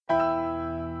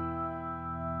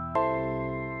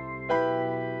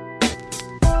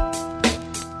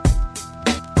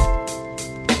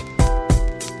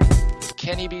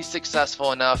Can he be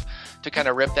successful enough to kind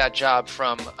of rip that job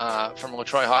from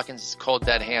LaTroy Hawkins' cold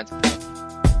dead hands?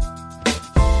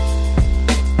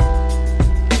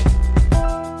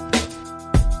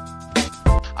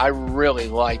 I really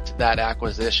liked that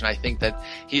acquisition. I think that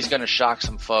he's going to shock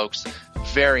some folks.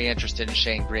 Very interested in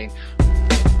Shane Green.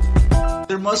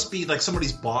 There must be like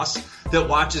somebody's boss that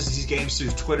watches these games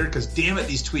through Twitter, because damn it,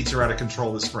 these tweets are out of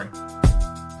control this spring.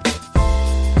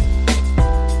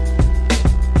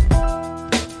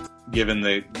 Given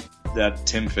that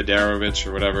Tim Fedorovich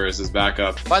or whatever is his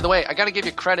backup. By the way, I got to give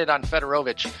you credit on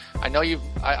Fedorovich. I know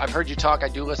I've heard you talk. I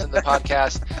do listen to the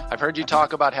podcast. I've heard you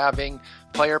talk about having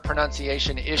player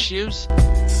pronunciation issues.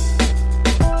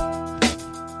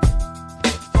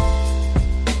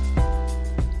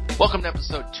 Welcome to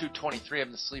episode 223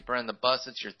 of The Sleeper and the Bus.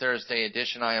 It's your Thursday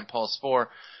edition. I am Paul Spohr,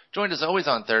 joined as always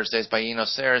on Thursdays by Eno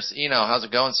Saris. Eno, how's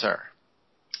it going, sir?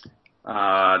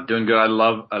 Doing good. I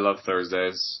love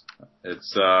Thursdays.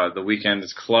 It's the weekend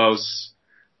is close,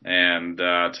 and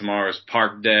tomorrow's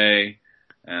Park Day,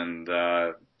 and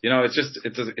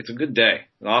it's a good day.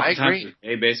 I agree. It's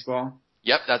day baseball.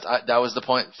 Yep, that was the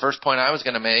point. First point I was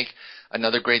going to make.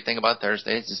 Another great thing about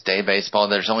Thursdays is day baseball.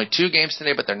 There's only 2 games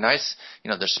today, but they're nice.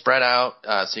 They're spread out,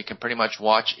 so you can pretty much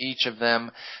watch each of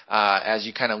them as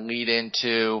you kind of lead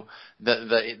into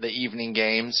the evening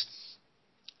games.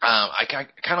 I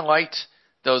kind of liked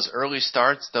those early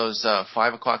starts, those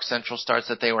 5 o'clock Central starts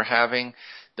that they were having.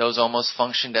 Those almost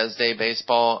functioned as day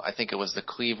baseball. I think it was the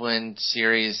Cleveland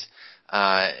series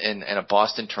and a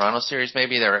Boston-Toronto series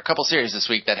maybe. There were a couple series this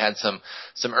week that had some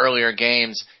earlier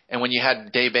games. And when you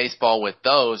had day baseball with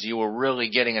those, you were really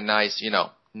getting a nice,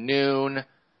 noon,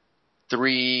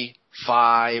 3,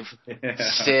 5,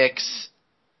 6,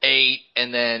 8,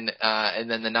 and then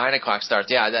the 9 o'clock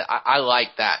starts. Yeah, I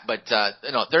like that. But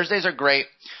Thursdays are great.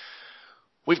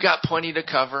 We've got plenty to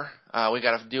cover. We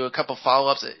got to do a couple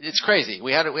follow-ups. It's crazy.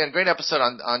 We had a great episode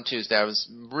on Tuesday. I was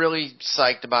really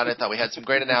psyched about it. Thought we had some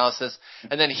great analysis,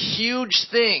 and then huge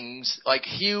things, like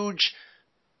huge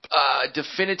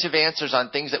definitive answers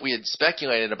on things that we had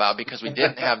speculated about because we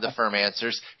didn't have the firm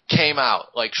answers, came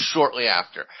out like shortly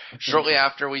after. Shortly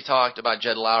after we talked about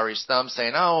Jed Lowry's thumb,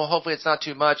 saying, "Oh, hopefully it's not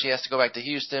too much. He has to go back to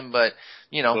Houston, but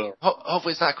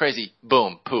hopefully it's not crazy."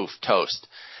 Boom, poof, toast.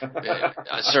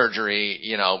 Surgery,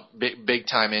 big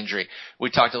time injury. We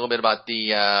talked a little bit about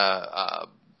the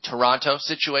Toronto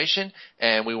situation,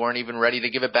 and we weren't even ready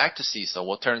to give it back to Cecil.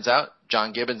 Well, turns out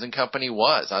John Gibbons and company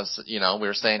was. We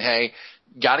were saying, hey,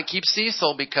 got to keep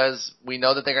Cecil because we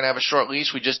know that they're going to have a short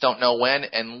leash. We just don't know when.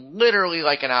 And literally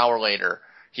like an hour later,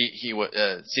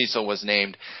 Cecil was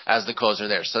named as the closer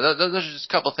there. So those are just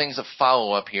a couple things of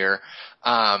follow up here.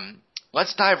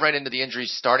 Let's dive right into the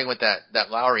injuries, starting with that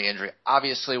Lowry injury.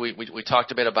 Obviously, we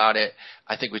talked a bit about it.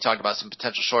 I think we talked about some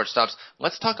potential shortstops.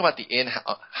 Let's talk about the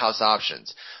in-house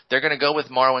options. They're going to go with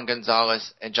Marwin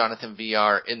Gonzalez and Jonathan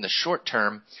Villar in the short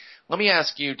term. Let me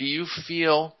ask you, do you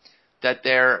feel that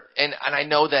and I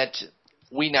know that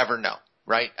we never know,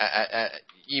 right?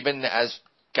 Even as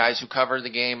guys who cover the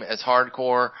game as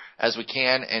hardcore as we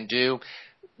can and do,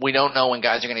 we don't know when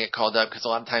guys are going to get called up because a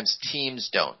lot of times teams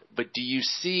don't. But do you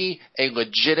see a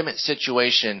legitimate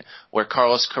situation where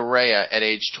Carlos Correa at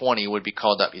age 20 would be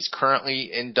called up? He's currently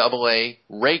in Double-A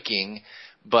raking,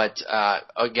 but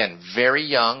again, very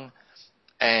young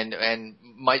and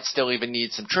might still even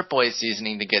need some Triple-A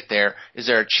seasoning to get there. Is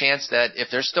there a chance that if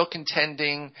they're still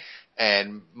contending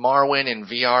and Marwin and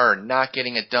VR are not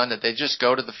getting it done, that they just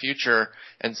go to the future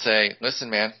and say, listen,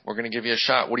 man, we're going to give you a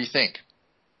shot? What do you think?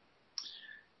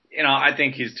 I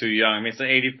think he's too young. I mean, it's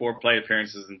 84 plate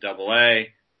appearances in Double-A,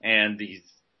 and he's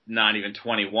not even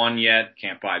 21 yet.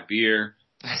 Can't buy beer.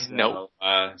 So, nope.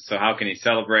 So how can he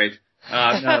celebrate?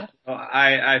 No,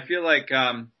 I feel like,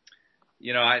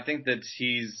 I think that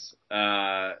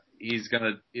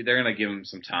they're gonna give him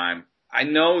some time. I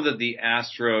know that the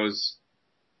Astros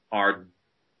are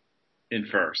in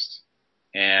first,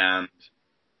 and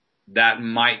that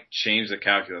might change the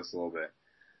calculus a little bit,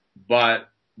 but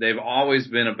they've always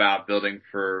been about building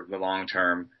for the long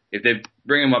term. If they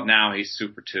bring him up now, he's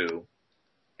Super 2.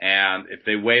 And if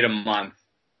they wait a month,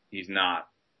 he's not,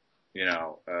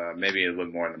 maybe a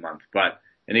little more than a month. But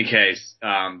in any case,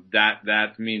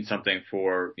 that means something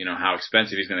for, how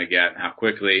expensive he's going to get and how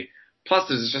quickly. Plus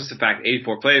there's just the fact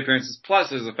 84 plate appearances. Plus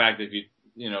there's the fact that if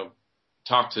you,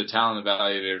 talk to talent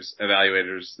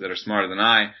evaluators that are smarter than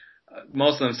I,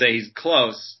 most of them say he's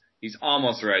close. He's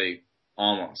almost ready.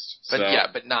 Almost.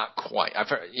 But not quite. I've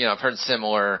heard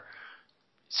similar.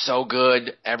 So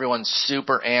good. Everyone's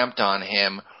super amped on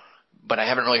him, but I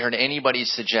haven't really heard anybody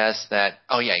suggest that,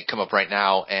 oh yeah, you come up right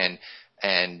now and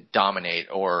and dominate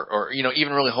or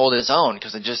even really hold his own,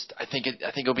 because I think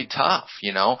it'll be tough.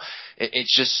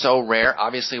 It's just so rare.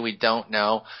 Obviously, we don't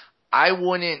know. I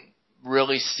wouldn't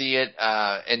really see it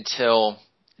until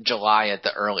July at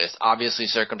the earliest. Obviously,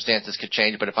 circumstances could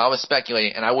change, but if I was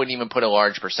speculating, and I wouldn't even put a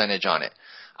large percentage on it,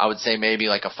 I would say maybe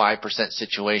like a 5%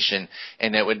 situation,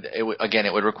 and it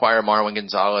would require Marwin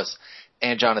Gonzalez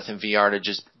and Jonathan Villar to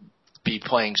just be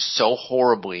playing so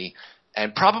horribly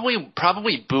and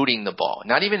probably booting the ball.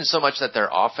 Not even so much that their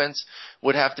offense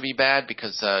would have to be bad,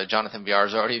 because Jonathan Villar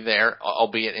is already there,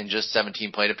 albeit in just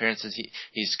 17 plate appearances.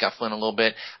 He's scuffling a little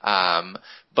bit.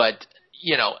 But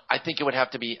I think it would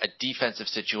have to be a defensive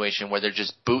situation where they're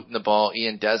just booting the ball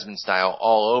Ian Desmond style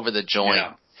all over the joint.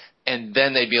 Yeah. And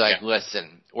then they'd be like,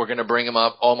 listen, we're going to bring him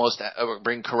up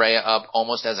bring Correa up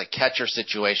almost as a catcher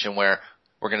situation where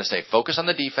we're going to say, focus on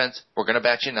the defense. We're going to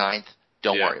bat you ninth.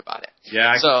 Don't worry about it.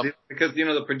 Yeah, because,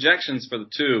 the projections for the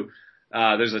two,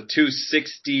 there's a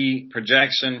 260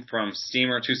 projection from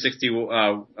Steamer, 260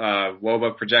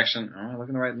 WOBA projection. Am I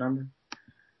looking at the right number?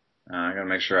 I got to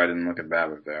make sure I didn't look at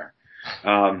BABIP there.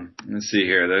 Let's see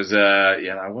here. There's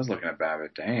I was looking at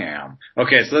BABIP. Damn.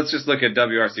 Okay, so let's just look at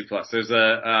WRC Plus. There's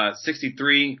a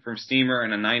 63 from Steamer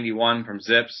and a 91 from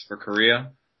Zips for Korea.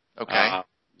 Okay.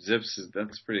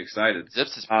 That's pretty excited.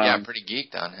 Zips is pretty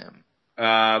geeked on him.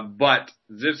 But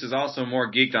Zips is also more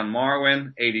geeked on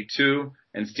Marwin, 82,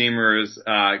 and Steamer's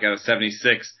got a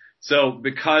 76. So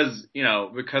because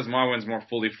Marwin's more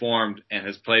fully formed and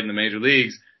has played in the major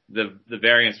leagues, the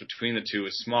variance between the two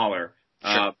is smaller.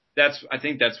 Sure. I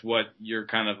think that's what you're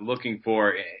kind of looking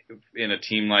for in a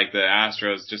team like the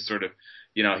Astros, just sort of,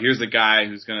 here's a guy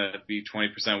who's going to be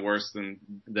 20% worse than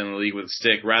the league with a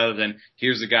stick, rather than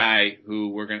here's a guy who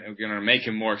we're going to make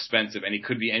him more expensive, and he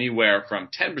could be anywhere from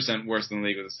 10% worse than the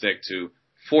league with a stick to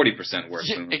 40% worse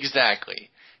than the league. Exactly.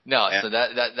 No, so that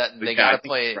they got to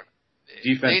play.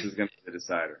 Defense is going to be the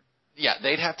decider. Yeah,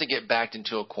 they'd have to get backed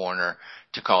into a corner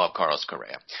to call up Carlos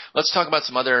Correa. Let's talk about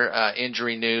some other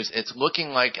injury news. It's looking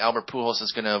like Albert Pujols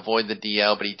is going to avoid the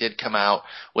DL, but he did come out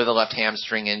with a left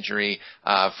hamstring injury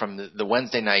from the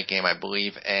Wednesday night game, I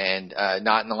believe, and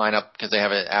not in the lineup because they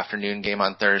have an afternoon game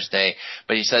on Thursday.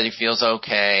 But he said he feels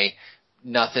okay.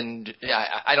 Nothing.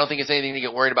 I don't think it's anything to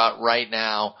get worried about right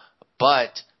now,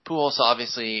 but Pujols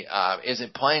obviously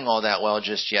isn't playing all that well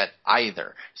just yet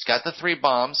either. He's got the 3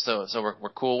 bombs, so we're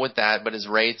cool with that, but his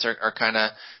rates are kind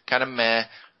of meh.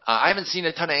 I haven't seen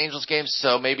a ton of Angels games,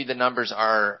 so maybe the numbers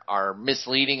are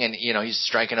misleading, and he's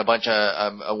striking a bunch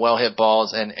of well hit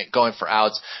balls and going for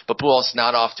outs. But Pujols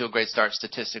not off to a great start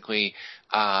statistically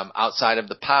outside of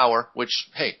the power, which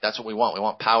hey, that's what we want. We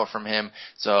want power from him.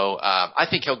 So I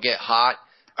think he'll get hot.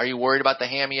 Are you worried about the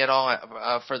hammy at all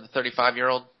for the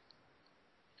 35-year-old?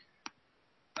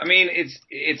 I mean,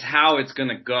 it's how it's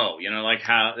gonna go, like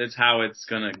how it's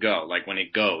gonna go, like when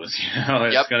it goes,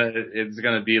 it's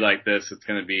gonna be like this. It's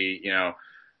gonna be, days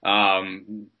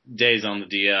on the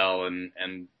DL and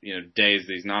days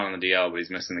that he's not on the DL, but he's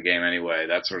missing the game anyway,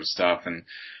 that sort of stuff. And,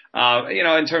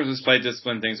 in terms of his play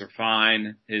discipline, things are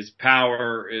fine. His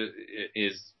power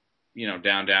is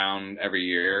down every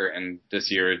year, and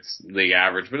this year it's league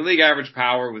average. But a league average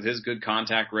power with his good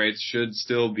contact rates should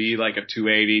still be like a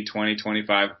 280, 20,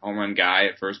 25 home run guy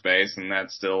at first base, and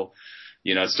that's still,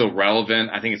 it's still relevant.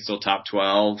 I think it's still top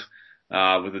 12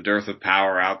 with a dearth of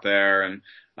power out there. And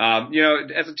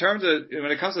as in terms of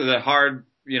when it comes to the hard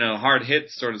hit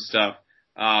sort of stuff,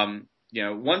 one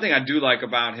thing I do like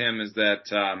about him is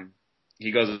that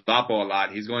he goes oppo a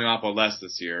lot. He's going oppo less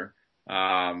this year.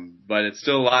 But it's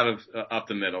still a lot of up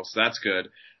the middle, so that's good.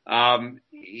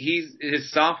 His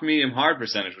soft, medium, hard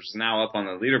percentage, which is now up on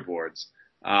the leaderboards,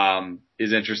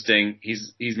 is interesting.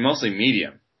 He's mostly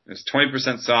medium. It's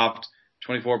 20% soft,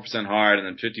 24% hard, and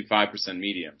then 55%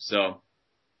 medium. So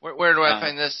where do I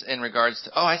find this in regards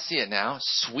to? Oh, I see it now.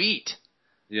 Sweet.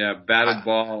 Yeah, batted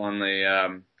ball on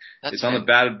the. It's on the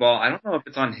batted ball. I don't know if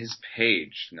it's on his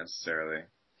page necessarily.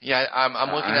 Yeah,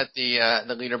 I'm looking at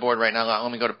the leaderboard right now.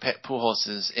 Let me go to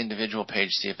Pujols' individual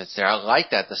page, see if it's there. I like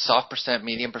that. The soft percent,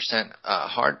 medium percent,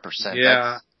 hard percent.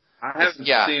 Yeah. I haven't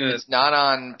seen it. It's not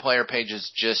on player pages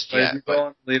just yet. But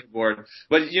on the leaderboard.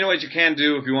 But you know what you can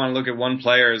do if you want to look at one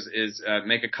player is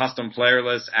make a custom player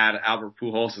list, add Albert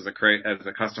Pujols as a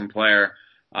custom player,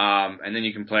 and then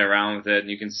you can play around with it,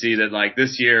 and you can see that like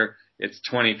this year it's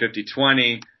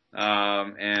 20-50-20,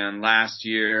 and last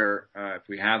year, if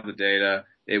we have the data,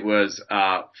 it was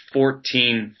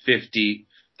 14-50-36.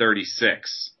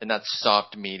 And that's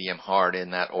soft, medium, hard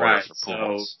in that order for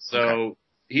Pujols. So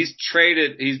he's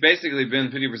basically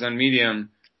been 50% medium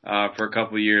for a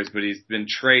couple of years, but he's been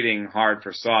trading hard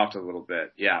for soft a little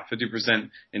bit. Yeah, 50%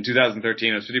 in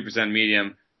 2013 it was 50%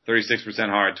 medium, 36%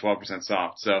 hard, 12%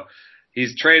 soft. So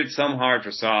he's traded some hard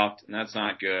for soft, and that's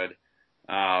not good.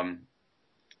 I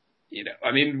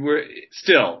mean, we're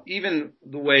still, even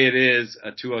the way it is,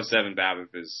 a 207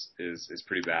 BABIP is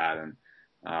pretty bad, and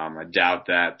I doubt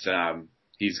that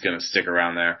he's going to stick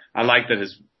around there. I like that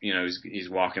he's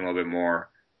walking a little bit more.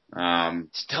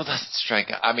 Still doesn't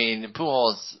strike. I mean,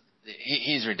 Pujols,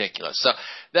 he's ridiculous. So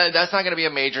that's not going to be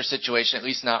a major situation, at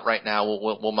least not right now.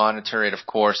 We'll monitor it, of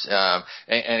course.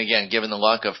 And again, given the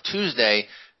luck of Tuesday,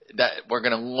 that we're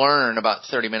going to learn about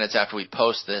 30 minutes after we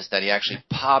post this that he actually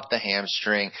popped the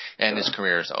hamstring and his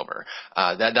career is over.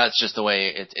 That's just the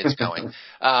way it's going.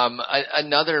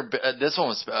 This one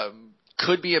was,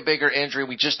 could be a bigger injury.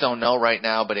 We just don't know right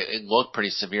now, but it looked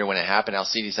pretty severe when it happened.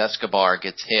 Alcides Escobar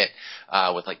gets hit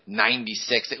with like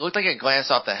 96. It looked like it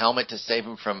glanced off the helmet to save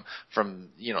him from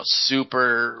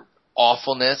super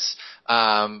awfulness.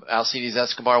 Alcides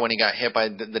Escobar when he got hit by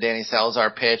the Danny Salazar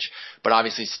pitch, but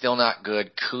obviously still not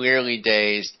good, clearly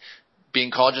dazed, being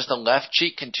called just a left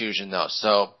cheek contusion though.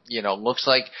 So, looks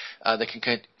like the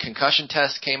concussion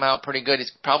test came out pretty good.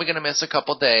 He's probably going to miss a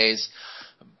couple days.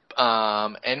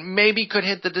 And maybe could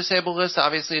hit the disabled list,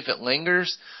 obviously, if it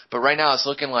lingers. But right now it's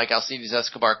looking like Alcides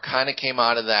Escobar kind of came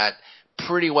out of that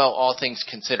pretty well, all things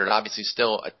considered. Obviously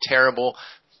still a terrible,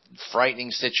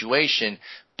 frightening situation,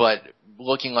 but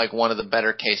looking like one of the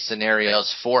better case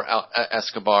scenarios for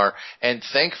Escobar. And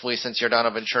thankfully, since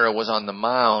Yordano Ventura was on the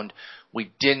mound,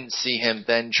 we didn't see him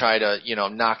then try to,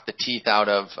 knock the teeth out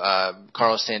of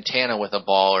Carlos Santana with a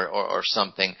ball or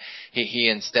something.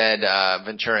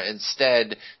 Ventura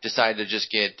instead decided to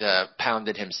just get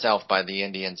pounded himself by the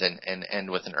Indians and end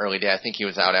with an early day. I think he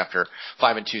was out after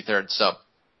 5 2/3. So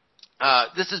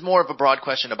this is more of a broad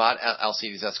question about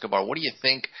Alcides Escobar. What do you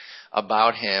think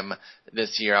about him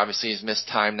this year? Obviously, he's missed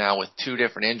time now with 2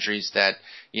 different injuries that,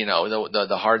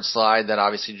 the hard slide that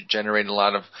obviously generated a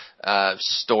lot of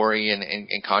story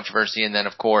and controversy. And then,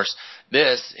 of course,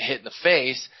 this hit in the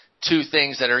face. 2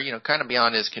 things that are, kind of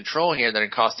beyond his control here that are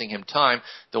costing him time.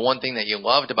 The one thing that you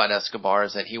loved about Escobar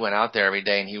is that he went out there every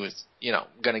day and he was,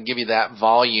 going to give you that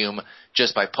volume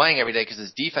just by playing every day because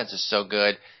his defense is so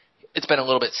good. It's been a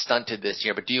little bit stunted this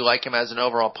year, but do you like him as an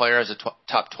overall player, as a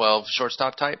top 12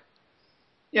 shortstop type?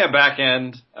 Yeah, back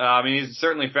end. He's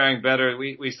certainly faring better.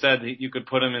 We said you could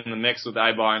put him in the mix with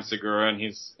Aybar and Segura, and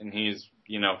he's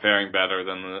faring better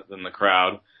than the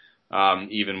crowd,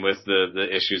 even with the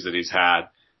issues that he's had.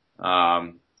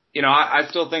 I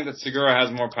still think that Segura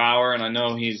has more power, and I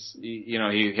know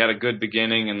he had a good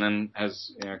beginning and then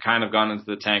has kind of gone into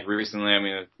the tank recently. I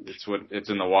mean, it's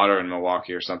in the water in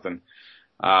Milwaukee or something.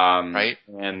 Right.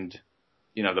 And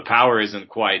the power isn't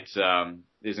quite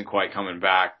coming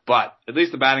back, but at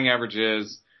least the batting average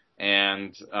is,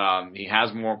 and he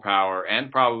has more power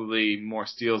and probably more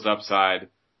steals upside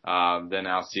than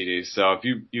Alcides. So if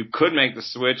you could make the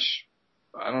switch,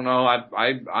 I don't know,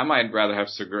 I might rather have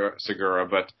Segura,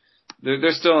 but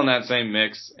they're still in that same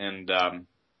mix, and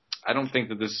I don't think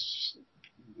that this,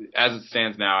 as it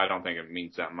stands now, I don't think it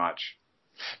means that much.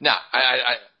 No,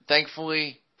 I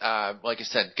thankfully, like I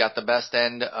said, got the best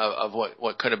end of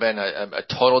what could have been a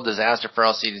total disaster for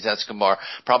Alcides Escobar.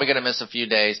 Probably going to miss a few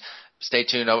days. Stay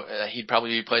tuned. He'd probably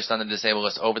be placed on the disabled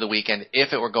list over the weekend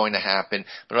if it were going to happen.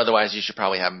 But otherwise, you should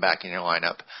probably have him back in your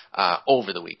lineup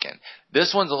over the weekend.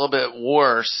 This one's a little bit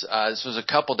worse. This was a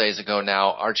couple days ago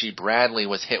now. Archie Bradley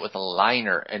was hit with a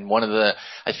liner, and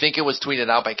I think it was tweeted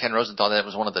out by Ken Rosenthal that it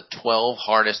was one of the 12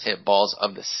 hardest hit balls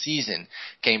of the season.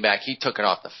 Came back. He took it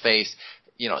off the face.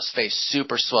 His face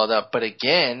super swelled up. But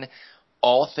again,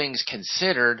 all things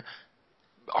considered,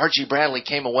 Archie Bradley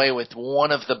came away with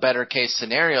one of the better case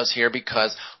scenarios here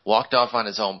because walked off on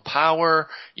his own power,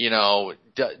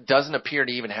 doesn't appear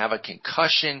to even have a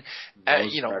concussion.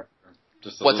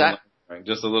 What's that?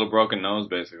 Just a little broken nose,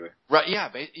 basically. Right, yeah.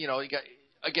 You got,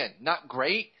 again, not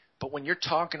great, but when you're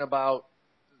talking about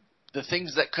the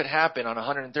things that could happen on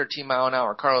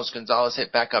 113-mile-an-hour, Carlos Gonzalez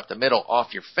hit back up the middle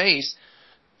off your face,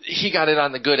 he got it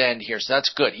on the good end here, so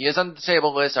that's good. He is on the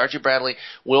disabled list. Archie Bradley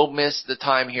will miss the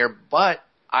time here, but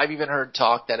I've even heard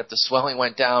talk that if the swelling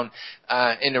went down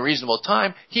in a reasonable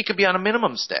time, he could be on a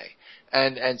minimum stay.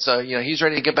 And so, he's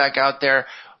ready to get back out there.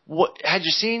 Had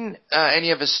you seen any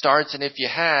of his starts? And if you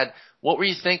had, what were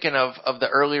you thinking of the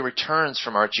early returns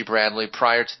from Archie Bradley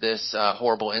prior to this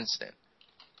horrible incident?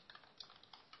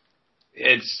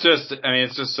 It's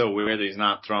just so weird that he's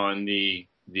not throwing the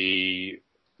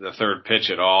third pitch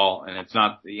at all. And it's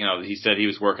not, he said he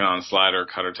was working on a slider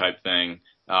cutter type thing.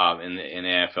 in the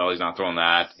AFL. He's not throwing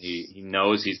that. He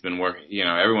knows he's been working,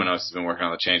 everyone knows he's been working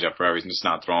on the changeup forever. He's just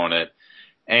not throwing it.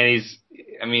 And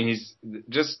he's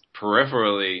just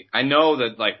peripherally, I know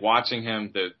that like watching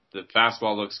him, the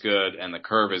fastball looks good and the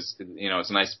curve is, it's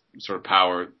a nice sort of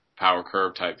power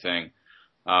curve type thing,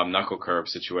 knuckle curve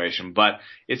situation, but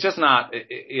it's just not,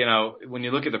 when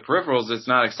you look at the peripherals, it's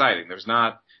not exciting. There's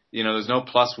no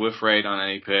plus whiff rate on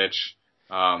any pitch.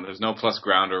 There's no plus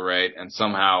grounder rate, and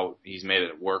somehow he's made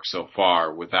it work so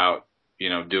far without,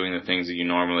 doing the things that you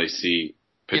normally see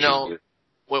pitchers do.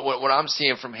 What I'm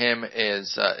seeing from him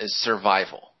is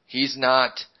survival. He's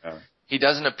not. He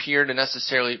doesn't appear to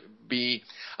necessarily be.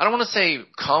 I don't want to say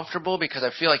comfortable because I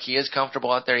feel like he is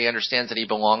comfortable out there. He understands that he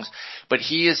belongs, but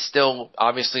he is still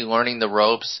obviously learning the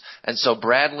ropes. And so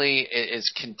Bradley is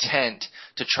content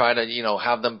to try to,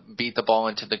 have them beat the ball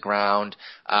into the ground.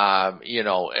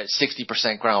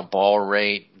 60% ground ball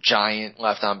rate, giant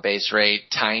left on base rate,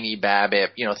 tiny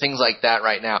BABIP, things like that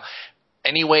right now.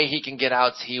 Any way he can get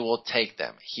outs, he will take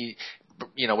them.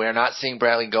 We are not seeing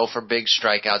Bradley go for big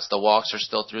strikeouts. The walks are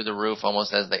still through the roof,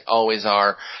 almost as they always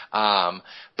are.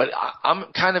 But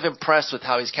I'm kind of impressed with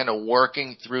how he's kind of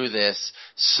working through this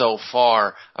so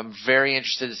far. I'm very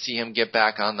interested to see him get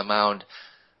back on the mound.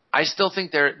 I still think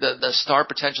the star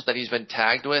potential that he's been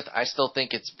tagged with, I still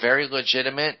think it's very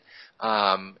legitimate.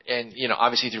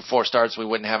 Obviously through 4 starts, we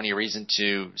wouldn't have any reason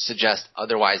to suggest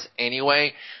otherwise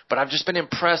anyway, but I've just been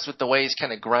impressed with the way he's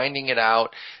kind of grinding it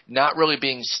out, not really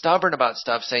being stubborn about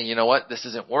stuff, saying, you know what, this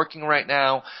isn't working right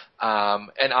now,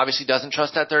 and obviously doesn't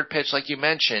trust that third pitch like you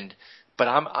mentioned, but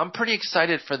I'm pretty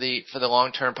excited for the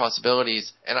long-term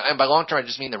possibilities, and by long-term I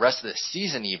just mean the rest of the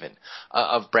season even,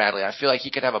 of Bradley. I feel like he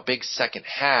could have a big second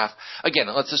half. Again,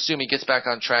 let's assume he gets back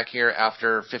on track here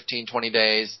after 15, 20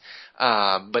 days,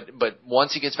 but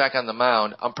once he gets back on the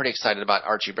mound, I'm pretty excited about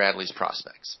Archie Bradley's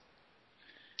prospects.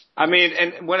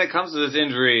 And when it comes to this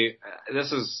injury,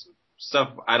 this is stuff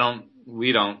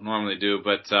we don't normally do,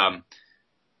 but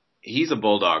he's a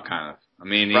bulldog kind of.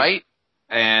 Right?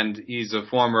 And he's a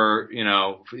former,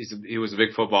 he was a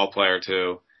big football player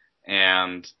too,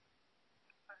 and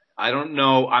I don't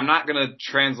know, I'm not going to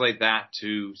translate that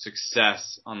to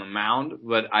success on the mound,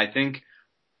 but I think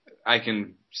I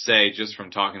can say just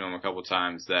from talking to him a couple of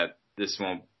times that this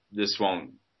won't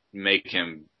make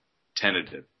him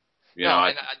tentative.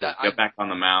 Get back on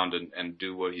the mound and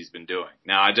do what he's been doing.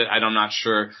 Now, I'm not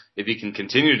sure if he can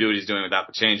continue to do what he's doing without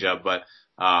the changeup, but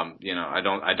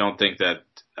I don't think that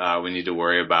we need to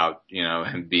worry about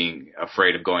him being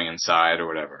afraid of going inside or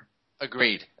whatever.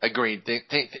 Agreed.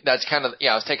 That's kind of,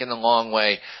 I was taking the long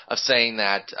way of saying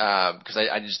that because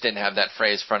I just didn't have that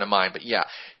phrase front of mind. But yeah,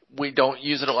 we don't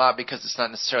use it a lot because it's not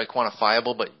necessarily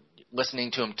quantifiable, but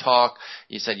listening to him talk,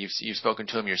 you said you've spoken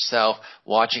to him yourself,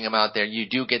 watching him out there, you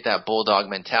do get that bulldog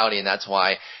mentality, and that's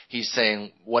why he's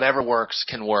saying whatever works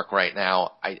can work right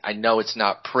now. I know it's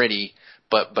not pretty,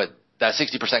 but that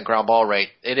 60% ground ball rate,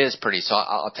 it is pretty, so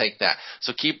I'll take that.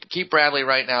 So keep Bradley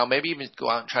right now. Maybe even go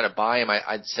out and try to buy him.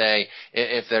 I'd say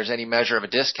if there's any measure of a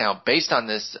discount based on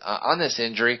this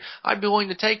injury, I'd be willing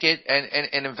to take it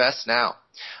and invest now.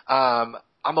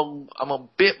 I'm a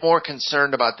bit more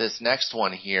concerned about this next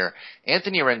one here.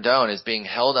 Anthony Rendon is being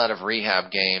held out of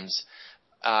rehab games.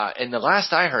 And the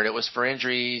last I heard, it was for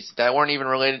injuries that weren't even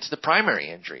related to the primary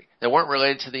injury. They weren't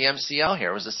related to the MCL here.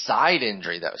 It was a side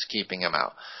injury that was keeping him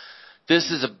out.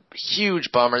 This is a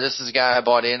huge bummer. This is a guy I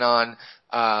bought in on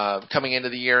coming into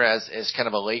the year as kind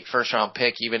of a late first-round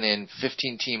pick, even in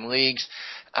 15-team leagues,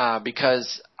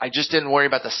 because I just didn't worry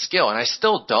about the skill. And I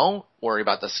still don't worry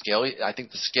about the skill. I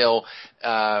think the skill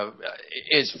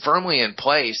is firmly in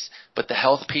place, but the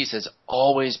health piece has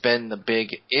always been the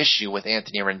big issue with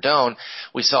Anthony Rendon.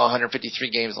 We saw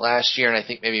 153 games last year, and I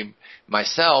think maybe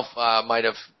myself might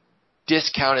have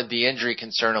discounted the injury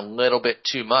concern a little bit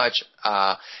too much,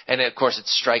 and of course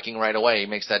it's striking right away. He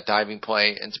makes that diving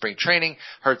play in spring training,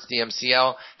 hurts the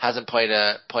MCL, hasn't played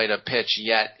a pitch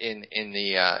yet in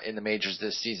the majors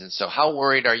this season. So how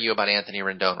worried are you about Anthony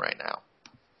Rendon right now?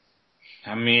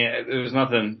 There's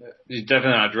nothing. He's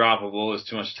definitely not droppable. There's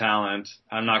too much talent.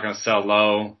 I'm not going to sell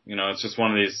low. It's just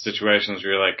one of these situations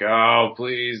where you're like, oh,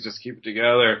 please just keep it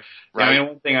together. Right.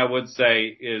 One thing I would say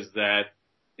is that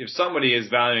if somebody is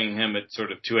valuing him at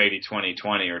sort of 280,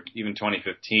 2020 or even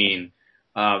 2015,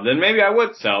 then maybe I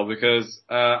would sell because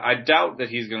I doubt that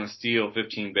he's going to steal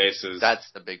 15 bases. That's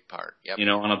the big part. Yep.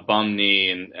 On a bum knee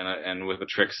and with a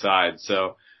trick side.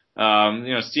 So,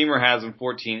 Steamer has him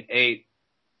 14-8.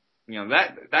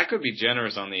 That could be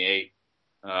generous on the 8.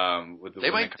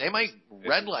 They might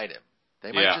red light him.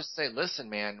 They might just say, listen,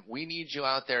 man, we need you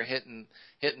out there hitting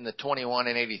the 21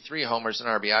 and 83 homers and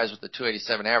RBIs with the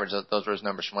 287 average. Those were his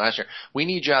numbers from last year. We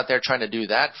need you out there trying to do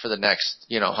that for the next,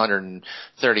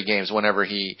 130 games whenever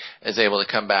he is able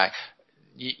to come back.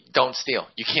 Don't steal.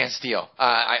 You can't steal.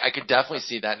 I could definitely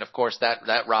see that. And, of course,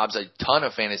 that robs a ton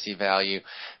of fantasy value,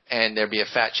 and there'd be a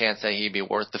fat chance that he'd be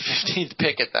worth the 15th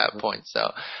pick at that point.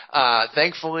 So,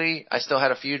 thankfully, I still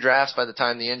had a few drafts by the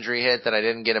time the injury hit that I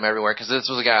didn't get him everywhere because this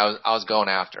was a guy I was going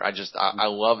after. I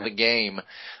love the game,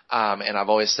 and I've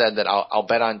always said that I'll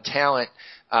bet on talent.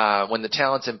 When the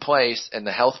talent's in place and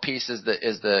the health piece is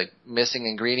the missing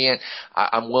ingredient,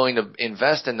 I'm willing to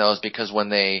invest in those because when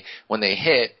they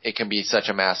hit, it can be such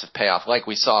a massive payoff, like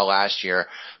we saw last year.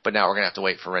 But now we're gonna have to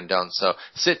wait for Rendon. So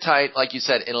sit tight, like you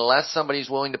said, unless somebody's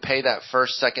willing to pay that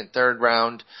first, second, third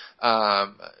round,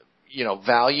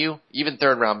 value, even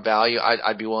third round value,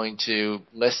 I'd be willing to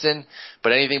listen.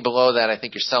 But anything below that, I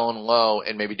think you're selling low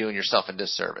and maybe doing yourself a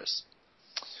disservice.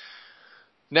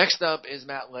 Next up is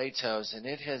Matt Latos, and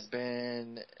it has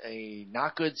been a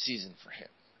not good season for him.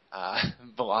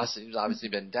 Velocity's obviously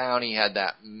been down. He had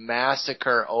that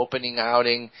massacre opening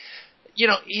outing.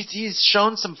 He's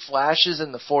shown some flashes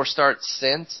in the 4 starts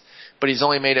since, but he's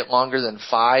only made it longer than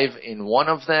 5 in one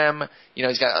of them.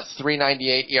 He's got a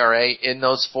 3.98 ERA in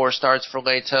those 4 starts for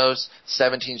Latos,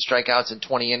 17 strikeouts in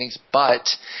 20 innings, but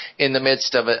in the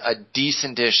midst of a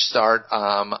decent-ish start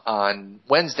on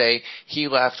Wednesday, he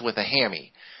left with a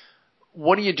hammy.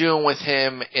 What are you doing with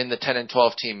him in the 10 and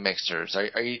 12 team mixers?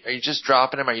 Are you just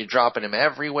dropping him? Are you dropping him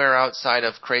everywhere outside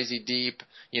of crazy deep,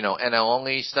 NL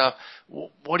only stuff?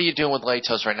 What are you doing with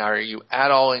Latos right now? Are you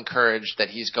at all encouraged that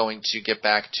he's going to get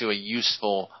back to a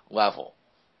useful level?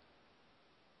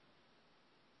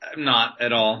 I'm not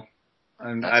at all.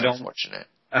 That's unfortunate.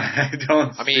 I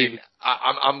don't. I mean,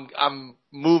 I'm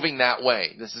moving that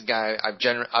way. This is a guy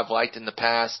I've liked in the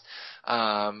past.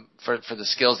 For the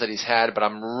skills that he's had, but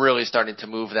I'm really starting to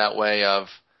move that way of,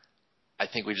 I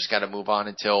think we just got to move on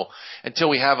until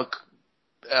we have a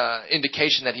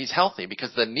indication that he's healthy,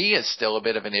 because the knee is still a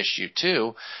bit of an issue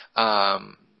too.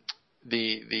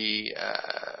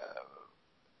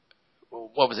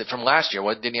 What was it from last year?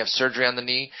 Didn't he have surgery on the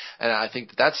knee? And I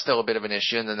think that's still a bit of an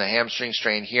issue. And then the hamstring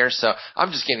strain here. So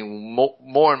I'm just getting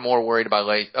more and more worried about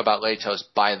Latos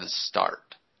by the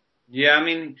start. Yeah, I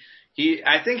mean,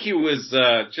 I think he was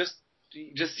just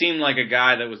seemed like a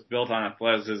guy that was built on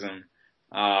athleticism,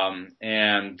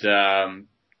 in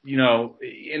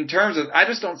terms of, I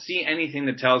just don't see anything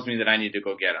that tells me that I need to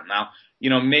go get him. Now,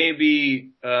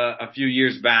 maybe a few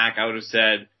years back I would have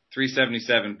said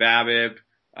 377 BABIP,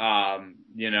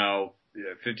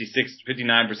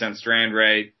 59% strand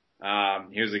rate.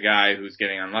 Here's a guy who's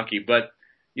getting unlucky, but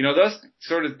those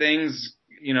sort of things,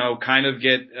 kind of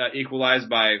get equalized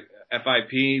by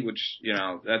FIP, which,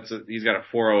 he's got a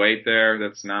 408 there.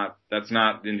 That's not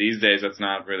in these days, that's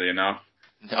not really enough.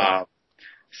 No.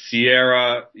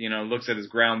 Sierra, looks at his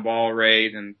ground ball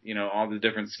rate and, all the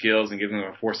different skills and gives him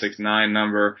a 469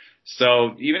 number.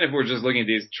 So even if we're just looking at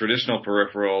these traditional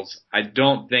peripherals, I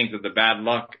don't think that the bad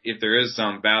luck, if there is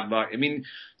some bad luck, I mean,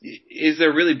 is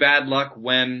there really bad luck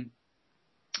when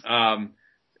if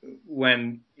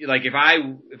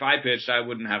I pitched, I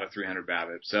wouldn't have a 300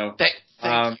 BABIP. So thank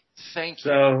you.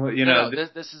 So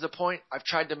this is a point I've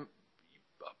tried to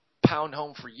pound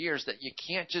home for years, that you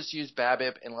can't just use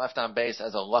BABIP and left on base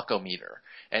as a luckometer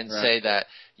and say that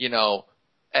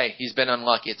hey, he's been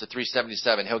unlucky. It's a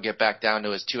 377. He'll get back down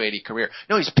to his 280 career.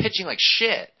 No, he's pitching like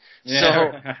shit. Yeah.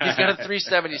 So he's got a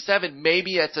 377.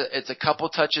 Maybe it's a couple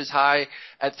touches high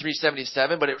at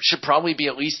 377, but it should probably be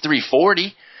at least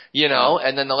 340.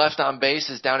 And then the left on base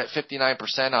is down at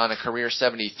 59% on a career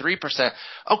 73%.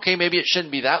 Okay, maybe it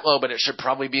shouldn't be that low, but it should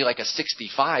probably be like a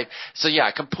 65. So yeah,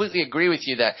 I completely agree with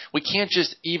you that we can't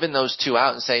just even those two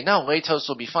out and say, no, Latos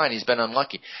will be fine. He's been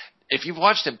unlucky. If you've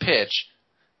watched him pitch,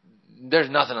 there's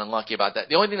nothing unlucky about that.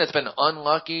 The only thing that's been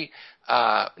unlucky,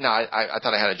 I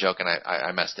thought I had a joke and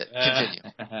I messed it. Continue.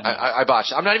 I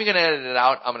botched it. I'm not even going to edit it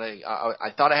out.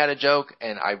 I thought I had a joke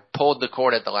and I pulled the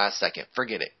cord at the last second.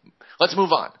 Forget it. Let's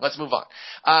move on.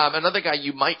 Another guy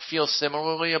you might feel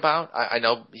similarly about. I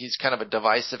know he's kind of a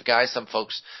divisive guy. Some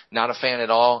folks not a fan at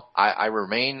all. I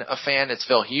remain a fan. It's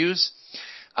Phil Hughes.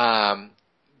 Got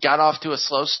off to a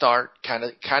slow start. Kind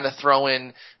of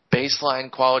throwing baseline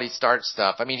quality start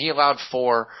stuff. I mean, he allowed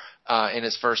 4 in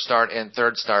his first start and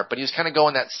third start, but he was kind of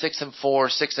going that 6-4,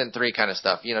 6-3 kind of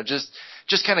stuff. You know, just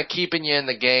kind of keeping you in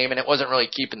the game, and it wasn't really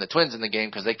keeping the Twins in the game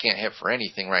because they can't hit for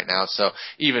anything right now. So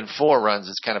even 4 runs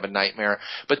is kind of a nightmare.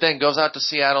 But then goes out to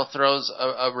Seattle, throws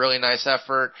a really nice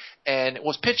effort, and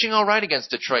was pitching all right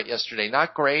against Detroit yesterday.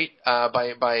 Not great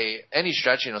by any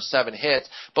stretch, 7 hits,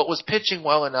 but was pitching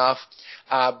well enough.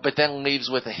 But then leaves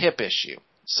with a hip issue.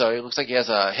 So it looks like he has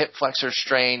a hip flexor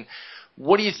strain.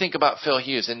 What do you think about Phil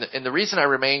Hughes? And the reason I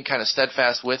remain kind of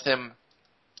steadfast with him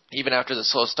even after the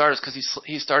slow start is because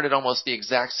he started almost the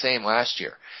exact same last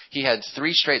year. He had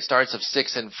 3 straight starts of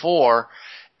 6-4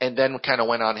 and then kind of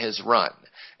went on his run.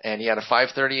 And he had a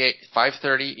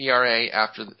 5.30 ERA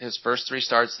after his first 3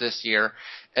 starts this year,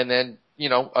 and then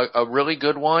a really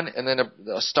good one, and then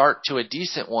a start to a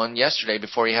decent one yesterday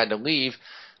before he had to leave.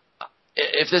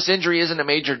 If this injury isn't a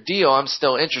major deal, I'm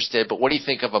still interested, but what do you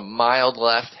think of a mild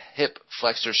left hip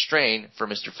flexor strain for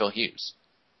Mr. Phil Hughes?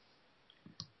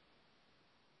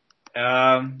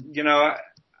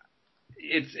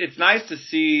 It's nice to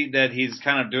see that he's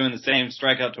kind of doing the same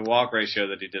strikeout to walk ratio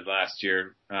that he did last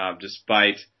year,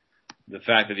 despite the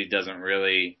fact that he doesn't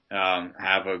really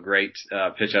have a great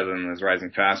pitch other than his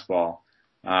rising fastball.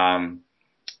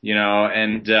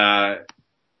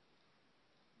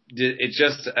 It's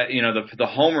just the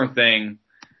homer thing.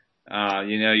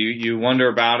 You wonder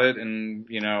about it, and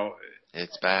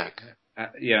it's back.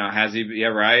 Has he? Yeah,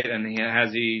 right. And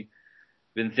has he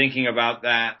been thinking about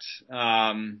that?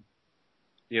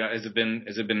 Has it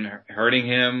been hurting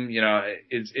him? You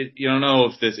don't know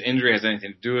if this injury has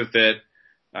anything to do with it,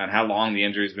 and how long the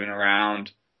injury's been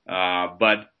around.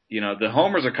 But the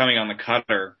homers are coming on the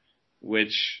cutter,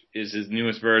 which is his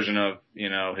newest version of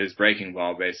his breaking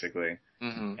ball, basically.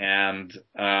 Mm-hmm. And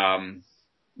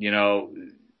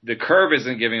the curve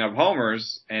isn't giving up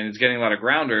homers, and it's getting a lot of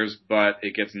grounders, but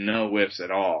it gets no whiffs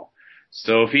at all.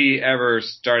 So if he ever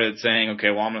started saying, okay,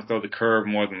 well, I'm going to throw the curve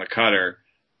more than the cutter,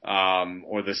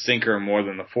 or the sinker more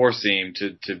than the 4-seam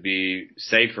to be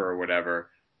safer or whatever,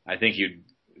 I think he'd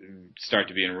start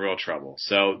to be in real trouble.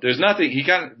 So there's nothing, he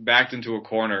got backed into a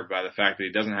corner by the fact that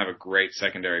he doesn't have a great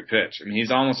secondary pitch. I mean,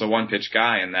 he's almost a one-pitch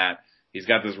guy in that he's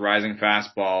got this rising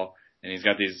fastball, and he's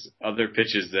got these other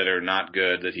pitches that are not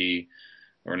good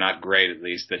or not great at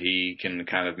least, that he can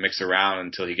kind of mix around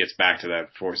until he gets back to that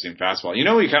 4-seam fastball.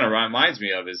 Who he kind of reminds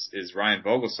me of is Ryan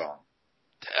Vogelsong.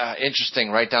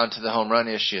 Interesting, right down to the home run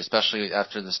issue, especially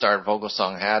after the start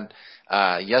Vogelsong had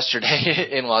yesterday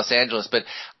in Los Angeles. But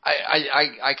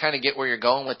I kind of get where you're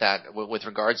going with that with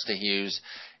regards to Hughes.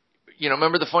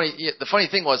 Remember the funny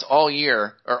thing was all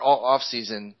year or all off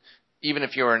season, even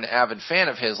if you were an avid fan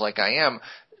of his like I am,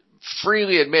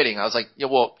 freely admitting, I was like,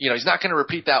 he's not going to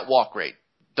repeat that walk rate.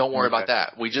 Don't worry about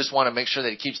that. We just want to make sure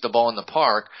that he keeps the ball in the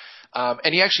park.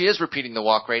 And he actually is repeating the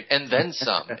walk rate and then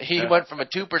some. He went from a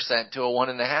 2% to a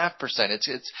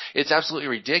 1.5%. It's absolutely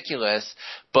ridiculous.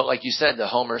 But like you said, the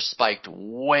homers spiked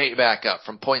way back up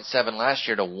from 0.7 last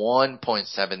year to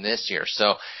 1.7 this year.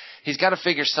 So he's got to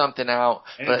figure something out.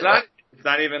 And but it's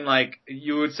not even like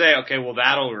you would say, okay, well,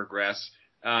 that'll regress.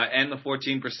 And the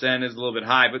 14% is a little bit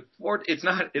high, but it's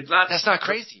not. That's not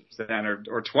crazy.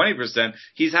 Or 20%.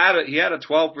 He had a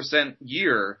 12%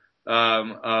 year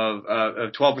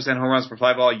of 12% home runs per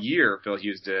fly ball year. Phil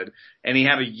Hughes did, and he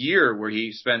had a year where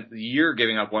he spent the year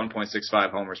giving up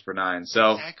 1.65 homers per 9.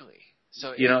 So exactly.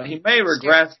 So he may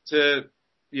regress to.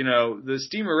 The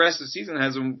steamer rest of the season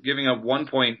has him giving up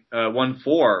 1.14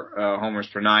 homers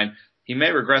per 9. He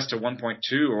may regress to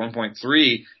 1.2 or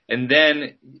 1.3, and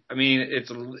then,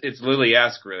 it's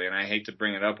Lilly-esque really, and I hate to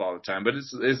bring it up all the time, but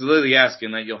it's Lilly-esque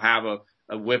in that you'll have a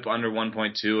whip under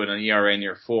 1.2 and an ERA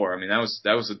near 4. That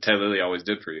was what Ted Lilly always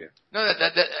did for you. No,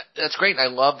 that's great.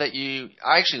 And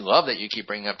I actually love that you keep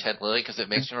bringing up Ted Lilly because it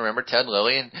makes me remember Ted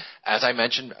Lilly. And as I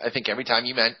mentioned, I think every time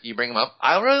you bring him up,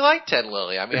 I really like Ted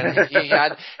Lilly. He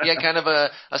had kind of a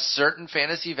certain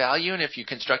fantasy value, and if you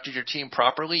constructed your team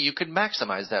properly, you could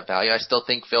maximize that value. I still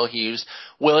think Phil Hughes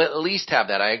will at least have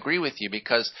that. I agree with you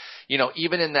because,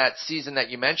 even in that season that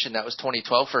you mentioned, that was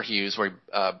 2012 for Hughes, where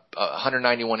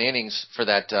 191 innings for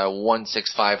that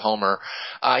 1.65 homer.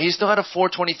 He still had a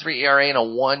 4.23 ERA and a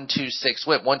 1.26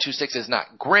 whip. 1.26 is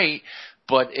not great,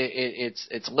 but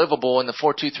it's livable, and the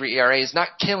 4.23 ERA is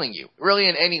not killing you. Really,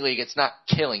 in any league, it's not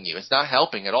killing you. It's not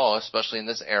helping at all, especially in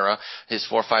this era. His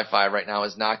 4.55 right now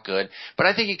is not good, but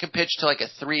I think he can pitch to like a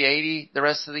 3.80 the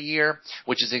rest of the year,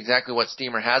 which is exactly what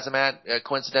Steamer has him at,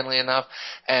 coincidentally enough,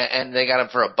 and they got him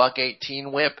for a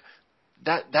 $1.18 whip.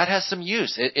 That has some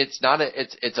use.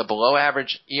 It's a below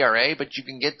average ERA, but you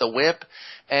can get the whip,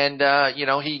 and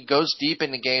he goes deep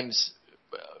into games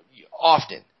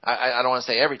often. I don't want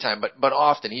to say every time, but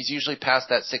often. He's usually past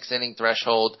that 6-inning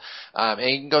threshold, and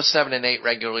he can go 7 and 8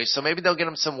 regularly. So maybe they'll get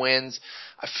him some wins.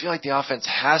 I feel like the offense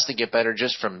has to get better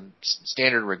just from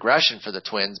standard regression for the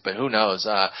Twins, but who knows?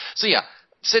 So yeah,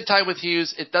 sit tight with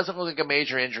Hughes. It doesn't look like a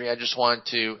major injury. I just wanted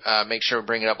to make sure we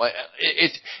bring it up.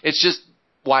 It's just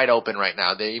wide open right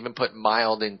now. They even put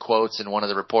mild in quotes in one of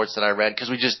the reports that I read because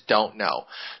we just don't know.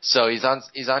 So he's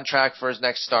on track for his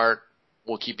next start.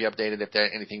 We'll keep you updated if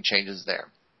anything changes there.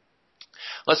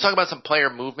 Let's talk about some player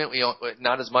movement.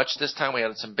 Not as much this time. We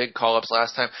had some big call-ups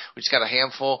last time. We just got a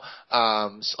handful.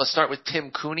 So let's start with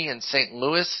Tim Cooney in St.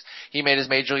 Louis. He made his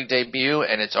major league debut,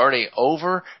 and it's already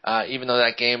over. Even though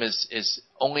that game is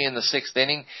only in the 6th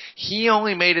inning, he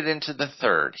only made it into the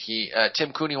 3rd.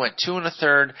 Tim Cooney went 2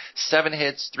 1/3, 7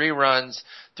 hits, 3 runs,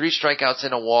 3 strikeouts,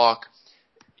 and a walk.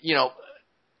 You know,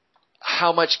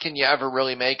 how much can you ever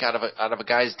really make out of a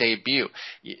guy's debut?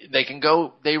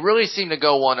 They really seem to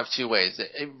go one of two ways.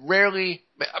 Rarely,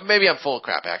 maybe I'm full of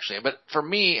crap actually, but for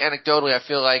me, anecdotally, I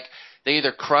feel like they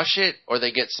either crush it or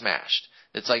they get smashed.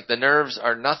 It's like the nerves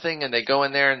are nothing and they go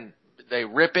in there and they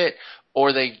rip it,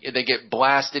 or they get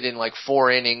blasted in like 4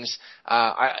 innings.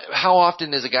 How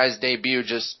often is a guy's debut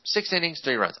just 6 innings,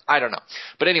 3 runs? I don't know.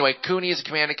 But anyway, Cooney is a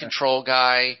command and control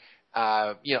guy.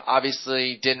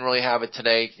 Obviously didn't really have it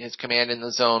today. His command in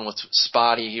the zone was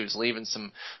spotty. He was leaving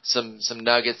some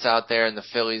nuggets out there, and the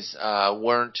Phillies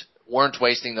weren't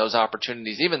wasting those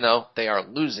opportunities, even though they are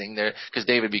losing there, because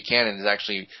David Buchanan is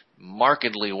actually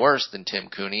markedly worse than Tim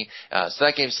Cooney. So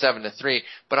that game's 7-3.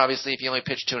 But obviously, if you only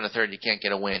pitch 2 1/3, you can't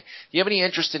get a win. Do you have any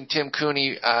interest in Tim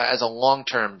Cooney as a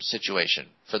long-term situation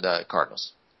for the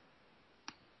Cardinals?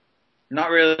 Not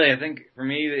really. I think for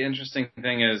me the interesting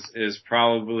thing is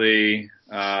probably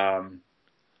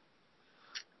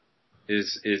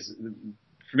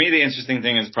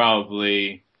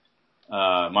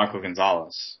Marco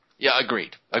Gonzalez. Yeah,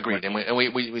 agreed. And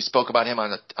we spoke about him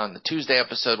on the Tuesday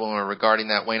episode when we were regarding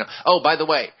that Wayno. Oh, by the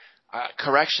way,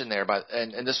 correction there,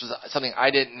 and this was something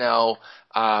I didn't know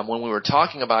when we were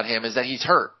talking about him, is that he's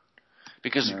hurt.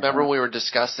 Because remember we were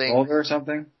discussing shoulder or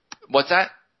something? What's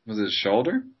that? Was it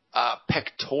shoulder?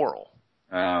 Pectoral.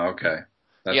 Oh, okay.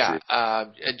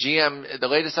 GM, the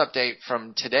latest update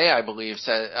from today, I believe,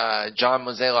 said John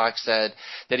Mozeliak said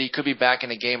that he could be back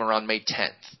in a game around May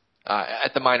 10th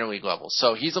at the minor league level.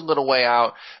 So he's a little way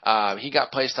out. He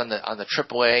got placed on the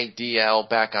AAA DL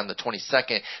back on the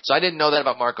 22nd. So I didn't know that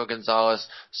about Marco Gonzalez.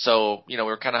 So we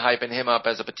were kind of hyping him up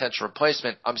as a potential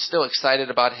replacement. I'm still excited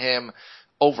about him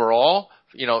overall.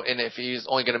 And if he's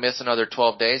only going to miss another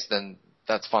 12 days, then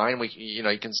that's fine. You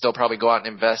can still probably go out and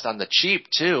invest on the cheap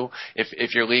too.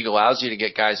 If your league allows you to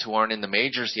get guys who aren't in the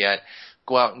majors yet,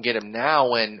 go out and get him now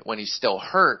when he's still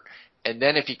hurt. And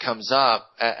then if he comes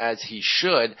up as he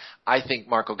should, I think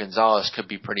Marco Gonzalez could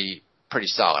be pretty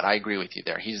solid. I agree with you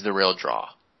there. He's the real draw.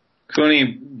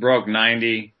 Cooney broke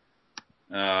 90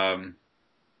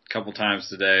 couple times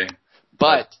today.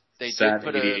 But they did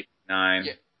put 89.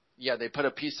 Yeah, they put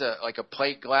a piece of like a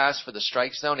plate glass for the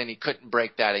strike zone, and he couldn't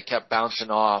break that. It kept bouncing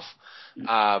off,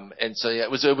 and so it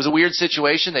was a weird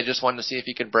situation. They just wanted to see if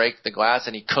he could break the glass,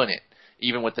 and he couldn't,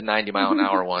 even with the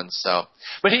 90-mile-an-hour ones. So,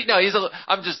 but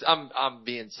I'm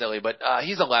being silly, but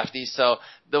he's a lefty, so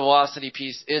the velocity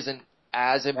piece isn't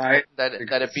as important that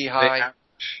it be high.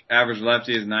 Average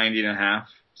lefty is 90.5.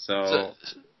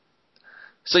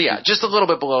 So yeah, just a little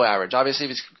bit below average. Obviously,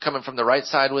 if he's coming from the right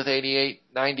side with 88,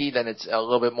 90, then it's a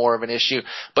little bit more of an issue.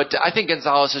 But I think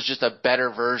Gonzalez is just a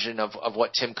better version of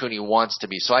what Tim Cooney wants to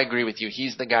be. So I agree with you.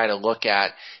 He's the guy to look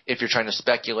at if you're trying to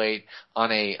speculate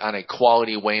on a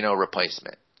quality Wayno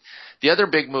replacement. The other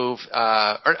big move, or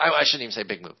I shouldn't even say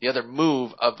big move. The other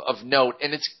move of note,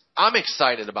 and I'm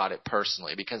excited about it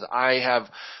personally because I have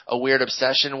a weird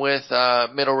obsession with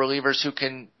middle relievers who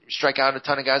can strike out a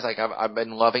ton of guys. Like I've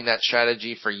been loving that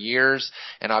strategy for years,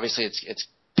 and obviously it's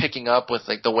picking up with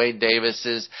like the Wade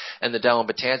Davises and the Dellin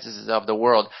Betances of the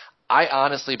world. I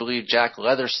honestly believe Jack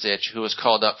Leatherstitch, who was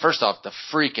called up, first off, the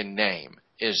freaking name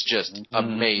is just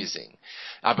amazing.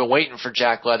 I've been waiting for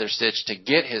Jack Leatherstitch to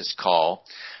get his call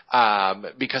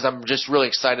because I'm just really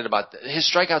excited about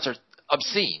his strikeouts are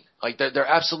obscene. Like they're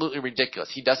absolutely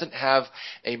ridiculous. He doesn't have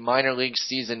a minor league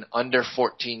season under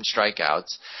 14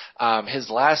 strikeouts. His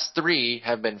last 3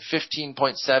 have been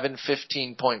 15.7,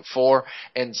 15.4,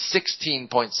 and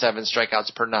 16.7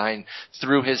 strikeouts per 9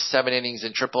 through his 7 innings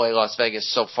in AAA Las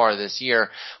Vegas so far this year.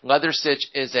 Leatherstitch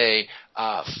is a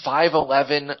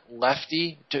 5'11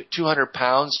 lefty, 200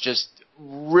 pounds, just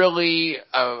really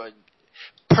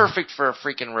perfect for a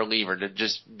freaking reliever to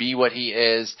just be what he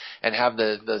is and have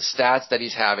the stats that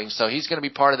he's having. So he's going to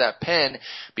be part of that pen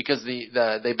because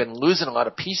they've been losing a lot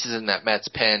of pieces in that Mets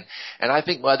pen. And I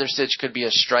think Leatherstitch could be a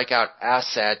strikeout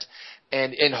asset.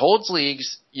 And in Holds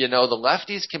leagues, the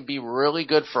lefties can be really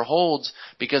good for holds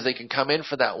because they can come in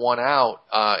for that one out,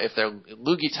 if they're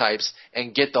loogie types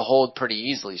and get the hold pretty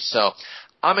easily. So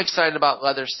I'm excited about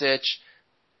Leatherstitch.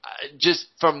 Just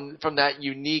from that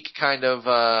unique kind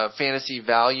of fantasy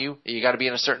value. You got to be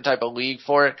in a certain type of league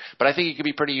for it, but I think he could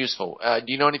be pretty useful.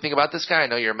 Do you know anything about this guy? I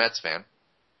know you're a Mets fan.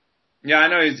 Yeah, I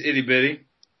know he's itty bitty.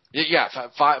 Yeah,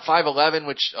 5'11",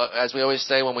 which as we always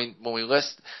say when we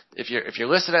list, if you're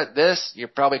listed at this, you're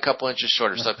probably a couple inches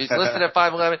shorter. So if he's listed at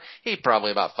 5'11", he's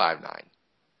probably about 5'9".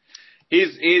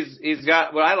 He's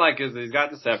got, what I like is he's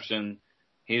got deception.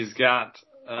 He's got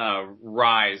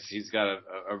rise. He's got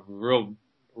a real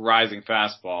rising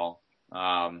fastball,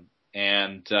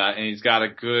 and he's got a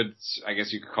good, I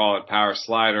guess you could call it power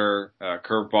slider,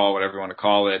 curveball, whatever you want to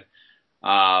call it.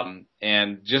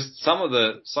 And just some of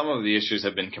the issues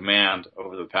have been command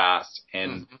over the past.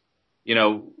 And,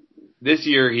 this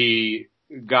year he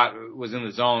was in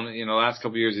the zone. The last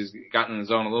couple of years he's gotten in the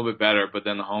zone a little bit better, but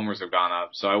then the homers have gone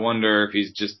up. So I wonder if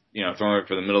he's just, throwing it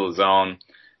for the middle of the zone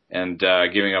and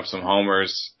giving up some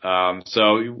homers.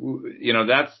 So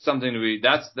that's something to be.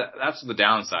 That's the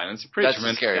downside. And it's a pretty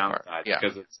tremendous downside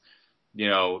because it's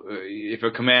if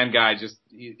a command guy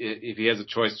if he has a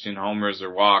choice between homers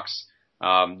or walks,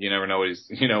 you never know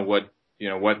what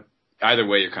either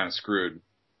way you're kind of screwed.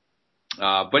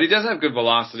 But he does have good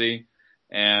velocity,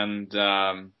 and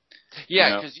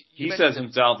because he says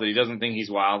himself that he doesn't think he's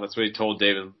wild. That's what he told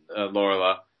David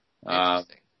Lorla.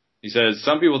 He says,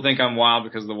 some people think I'm wild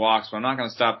because of the walks, but I'm not going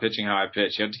to stop pitching how I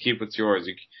pitch. You have to keep what's yours.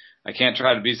 I can't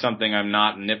try to be something I'm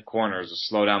not and nip corners or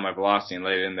slow down my velocity and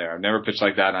lay it in there. I've never pitched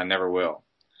like that, and I never will.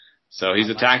 So he's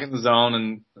attacking the zone.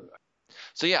 And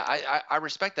so, yeah, I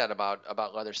respect that about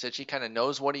Leatherstitch. He kind of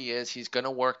knows what he is. He's going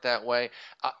to work that way.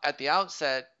 At the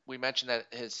outset, we mentioned that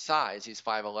his size, he's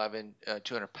 5'11",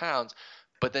 200 pounds.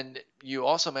 But then you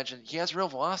also mentioned he has real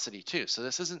velocity too. So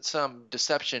this isn't some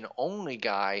deception only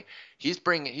guy. He's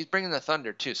bringing the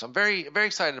thunder too. So I'm very, very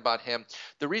excited about him.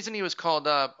 The reason he was called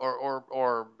up,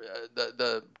 or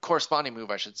the corresponding move,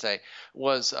 I should say,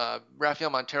 was Rafael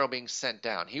Montero being sent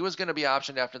down. He was going to be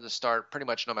optioned after the start, pretty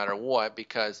much no matter what,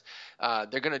 because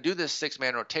they're going to do this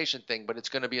 6-man rotation thing. But it's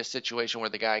going to be a situation where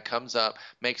the guy comes up,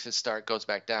 makes his start, goes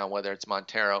back down, whether it's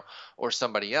Montero or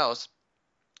somebody else.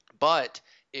 But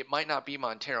it might not be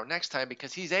Montero next time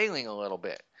because he's ailing a little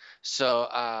bit. So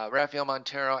Rafael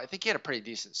Montero, I think he had a pretty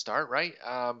decent start, right?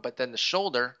 But then the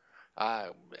shoulder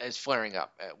is flaring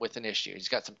up with an issue. He's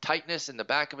got some tightness in the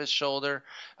back of his shoulder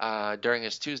during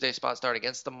his Tuesday spot start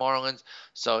against the Marlins.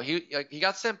 So he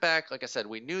got sent back. Like I said,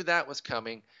 we knew that was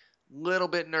coming. Little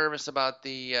bit nervous about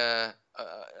the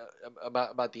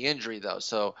about the injury though.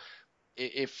 So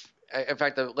in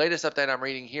fact, the latest update I'm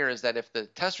reading here is that if the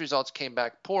test results came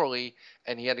back poorly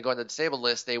and he had to go on the disabled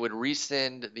list, they would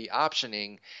rescind the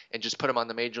optioning and just put him on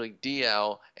the Major League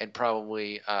DL and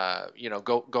probably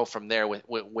go from there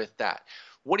with that.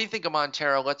 What do you think of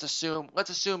Montero? Let's assume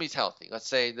he's healthy. Let's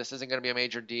say this isn't going to be a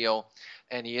major deal,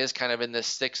 and he is kind of in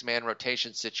this 6-man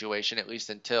rotation situation, at least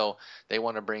until they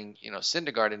want to bring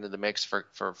Syndergaard into the mix for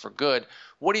good.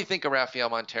 What do you think of Rafael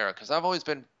Montero? Because I've always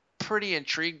been pretty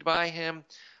intrigued by him.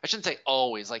 I shouldn't say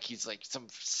always, like he's like some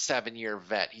 7-year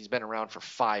vet. He's been around for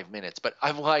 5 minutes, but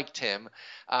I've liked him.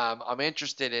 I'm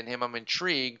interested in him. I'm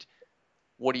intrigued.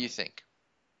 What do you think?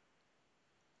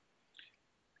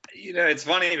 It's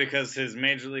funny because his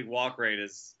major league walk rate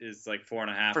is like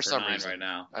 4.5 for some 9 reason right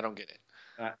now. I don't get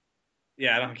it.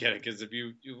 Yeah, I don't get it because if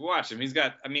you watch him, he's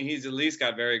at least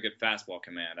got very good fastball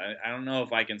command. I don't know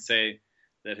if I can say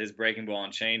that his breaking ball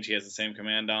and change he has the same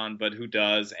command on, but who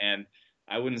does? And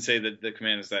I wouldn't say that the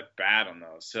command is that bad on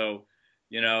those. So,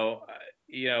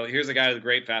 here's a guy with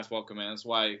great fastball command. That's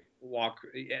why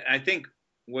I think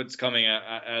what's coming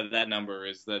out of that number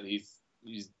is that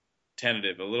he's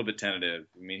tentative, a little bit tentative.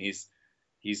 I mean,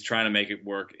 he's trying to make it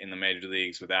work in the major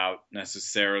leagues without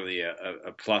necessarily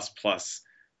a plus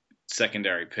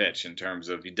secondary pitch in terms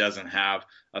of he doesn't have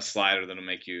a slider that'll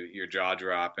make your jaw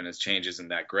drop and his change isn't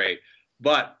that great.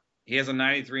 But he has a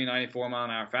 93, 94 mile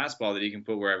an hour fastball that he can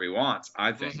put wherever he wants,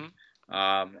 I think.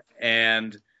 Mm-hmm.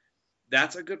 And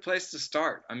that's a good place to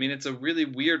start. I mean, it's a really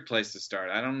weird place to start.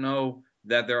 I don't know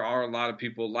that there are a lot of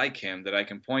people like him that I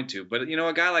can point to. But,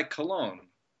 a guy like Colon,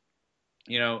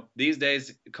 these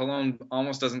days Colon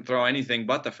almost doesn't throw anything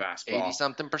but the fastball.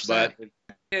 80-something%.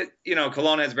 But,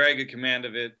 Colon has very good command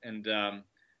of it. And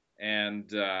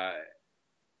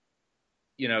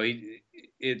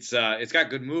it's got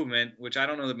good movement, which I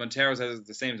don't know that Montero's has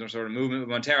the same sort of movement, but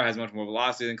Montero has much more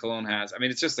velocity than Colon has. I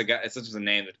mean, it's just a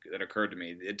name that occurred to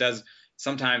me. It does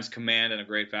sometimes command, and a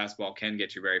great fastball can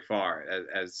get you very far,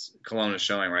 as Colon is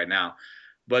showing right now.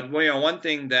 But one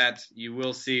thing that you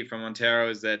will see from Montero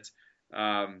is that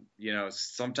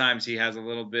sometimes he has a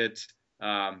little bit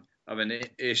of an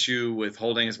issue with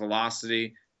holding his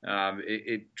velocity.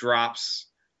 It drops,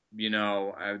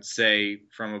 I would say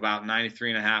from about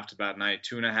 93.5 to about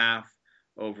 92.5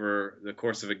 over the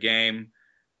course of a game.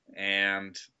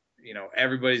 And,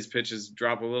 everybody's pitches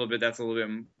drop a little bit. That's a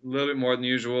little bit more than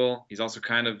usual. He's also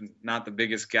kind of not the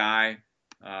biggest guy,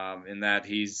 in that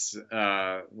he's,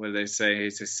 what do they say?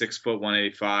 He's 6 foot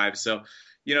 185. So,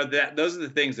 those are the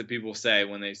things that people say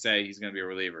when they say he's going to be a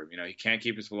reliever. He can't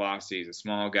keep his velocity. He's a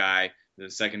small guy.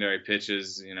 The secondary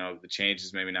pitches, the change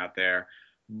is maybe not there.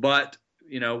 But,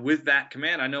 with that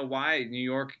command, I know why New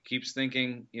York keeps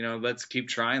thinking, let's keep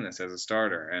trying this as a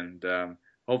starter. And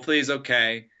hopefully he's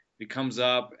okay. He comes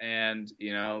up and,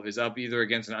 is up either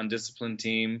against an undisciplined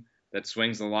team that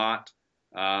swings a lot.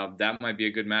 That might be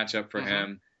a good matchup for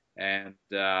him. And,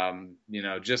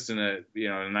 just in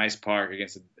a nice park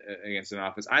against an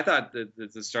offense. I thought that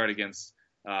the start against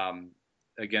the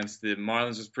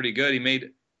Marlins was pretty good. He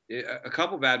made a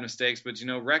couple bad mistakes, but,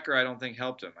 Recker, I don't think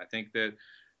helped him. I think that,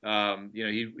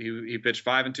 he pitched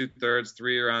 5 2/3,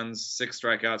 3 runs, 6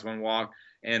 strikeouts, 1 walk.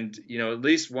 And, at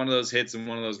least one of those hits and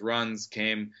one of those runs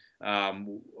came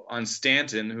on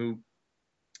Stanton, who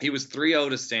he was 3-0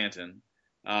 to Stanton.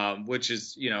 Which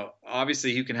is,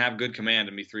 obviously you can have good command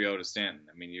and be 3-0 to Stanton.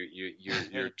 I mean,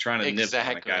 you're trying to nip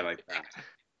on a guy like that.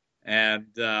 And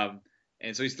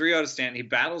so he's 3-0 to Stanton. He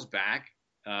battles back.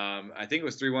 I think it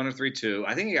was 3-1 or 3-2.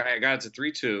 I think he got it to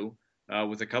 3-2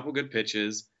 with a couple good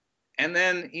pitches. And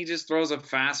then he just throws a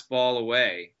fastball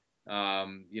away,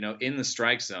 in the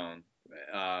strike zone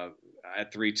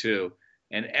at 3-2.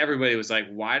 And everybody was like,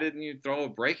 why didn't you throw a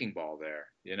breaking ball there?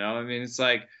 I mean, it's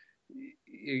like,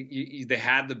 they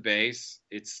had the base.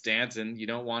 It's Stanton. You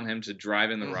don't want him to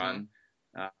drive in the run.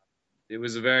 It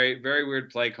was a very, very weird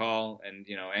play call, and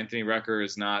Anthony Recker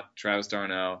is not Travis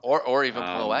d'Arnaud or even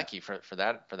Plawecki for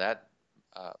that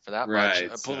right.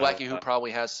 much. Plawecki, who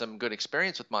probably has some good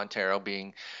experience with Montero,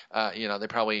 being they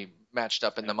probably matched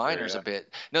up in the minors a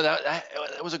bit. No,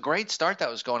 that was a great start that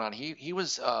was going on. He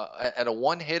was at a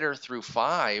 1-hitter through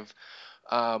 5.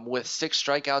 With 6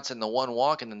 strikeouts and the 1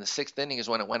 walk, and then the 6th inning is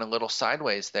when it went a little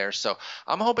sideways there. So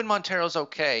I'm hoping Montero's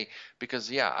okay because,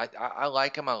 I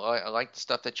like him. I like the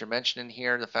stuff that you're mentioning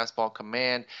here, the fastball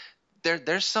command.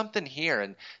 There's something here,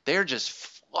 and they're just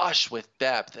flush with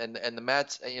depth. And the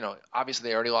Mets, obviously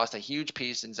they already lost a huge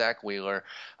piece in Zach Wheeler,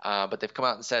 but they've come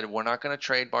out and said, we're not going to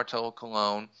trade Bartolo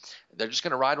Colon. They're just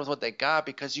going to ride with what they got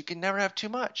because you can never have too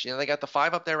much. They got the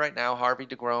 5 up there right now, Harvey,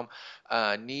 DeGrom,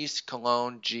 Neese,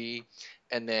 Colon, G.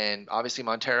 And then obviously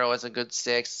Montero has a good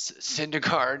 6.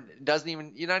 Syndergaard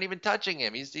you're not even touching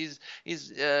him. He's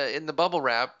in the bubble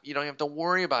wrap. You don't have to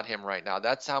worry about him right now.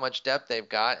 That's how much depth they've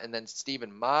got. And then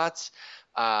Steven Matz,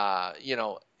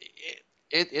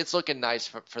 it's looking nice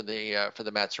for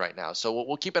the Mets right now. So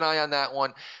we'll keep an eye on that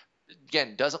one.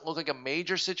 Again, doesn't look like a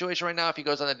major situation right now. If he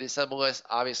goes on the disabled list,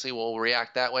 obviously we'll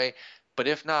react that way. But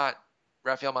if not,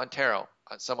 Rafael Montero,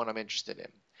 someone I'm interested in.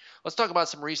 Let's talk about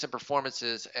some recent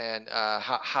performances and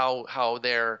how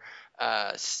they're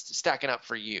stacking up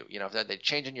for you. If they're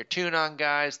changing your tune on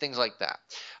guys, things like that.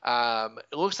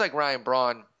 It looks like Ryan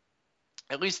Braun,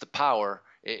 at least the power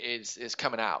is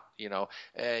coming out.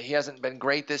 He hasn't been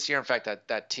great this year. In fact,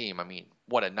 that team, I mean,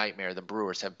 what a nightmare the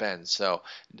Brewers have been. So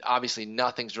obviously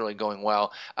nothing's really going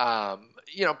well.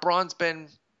 Braun's been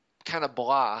kind of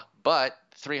blah, but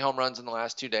 3 home runs in the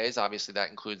last 2 days. Obviously,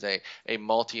 that includes a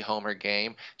multi-homer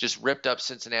game. Just ripped up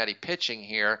Cincinnati pitching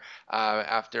here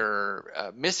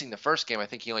after missing the first game. I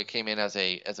think he only came in as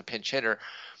a pinch hitter.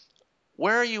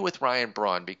 Where are you with Ryan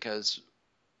Braun? Because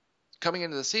coming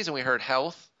into the season, we heard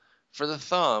health for the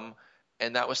thumb,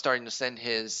 and that was starting to send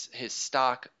his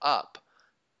stock up.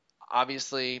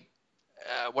 Obviously,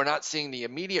 we're not seeing the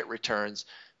immediate returns,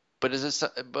 but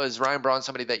is Ryan Braun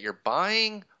somebody that you're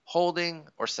buying, holding,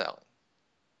 or selling?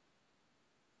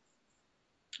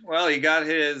 Well, he got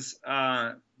his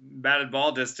batted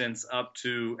ball distance up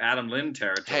to Adam Lind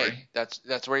territory. Hey,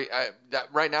 that's where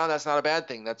right now that's not a bad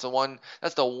thing. That's the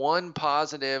one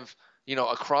positive,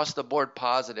 across the board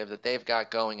positive that they've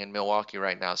got going in Milwaukee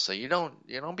right now. So you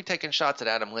don't be taking shots at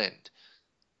Adam Lind.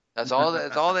 That's all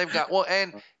they've got. Well,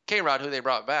 and K-Rod, who they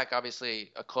brought back,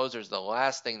 obviously a closer is the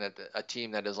last thing that a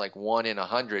team that is like 1 in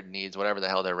 100 needs, whatever the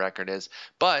hell their record is.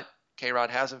 But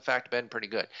K-Rod has in fact been pretty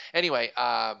good. Anyway,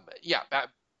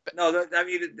 No, I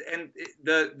mean, and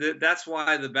that's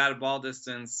why the batted ball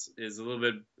distance is a little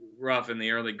bit rough in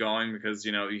the early going because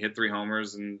you hit 3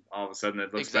 homers and all of a sudden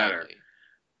it looks better.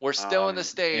 We're still in the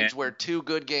stage and, where 2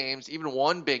 good games, even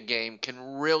 1 big game, can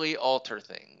really alter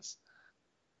things.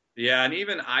 Yeah, and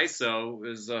even ISO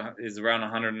is around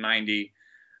 190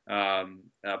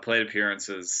 plate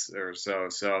appearances or so.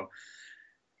 So,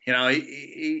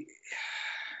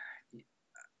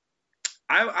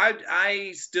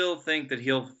 I still think that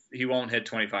he won't hit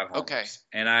 25 homers. Okay.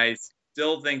 And I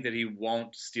still think that he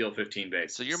won't steal 15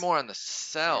 bases. So you're more on the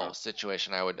sell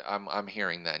situation. I'm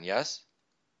hearing then, yes?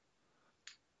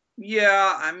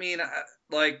 Yeah, I mean,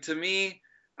 to me,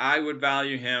 I would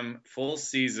value him full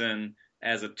season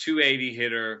as a 280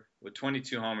 hitter with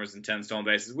 22 homers and 10 stolen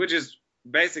bases, which is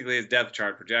basically his depth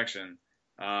chart projection.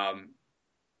 I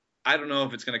don't know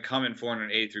if it's going to come in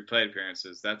 483 plate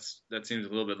appearances. That seems a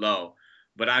little bit low,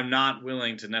 but I'm not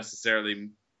willing to necessarily,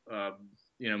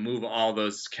 move all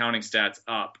those counting stats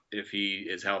up if he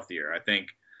is healthier. I think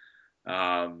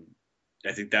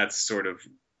that's sort of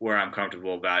where I'm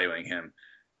comfortable valuing him.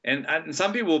 And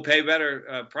some people will pay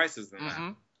better prices than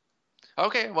that.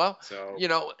 Okay, well,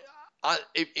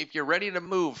 if you're ready to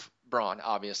move Braun,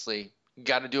 obviously, you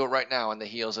got to do it right now on the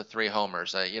heels of 3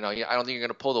 homers. I don't think you're going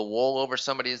to pull the wool over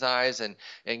somebody's eyes and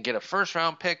get a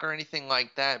first-round pick or anything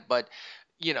like that. But,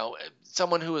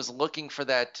 someone who is looking for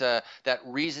that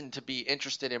reason to be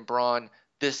interested in Braun,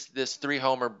 this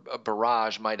 3-homer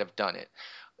barrage might have done it.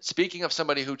 Speaking of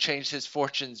somebody who changed his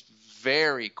fortunes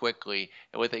very quickly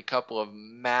with a couple of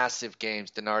massive games,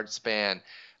 Denard Span.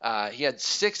 He had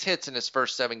 6 hits in his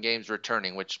first 7 games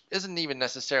returning, which isn't even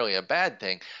necessarily a bad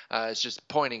thing. It's just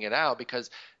pointing it out because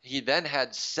he then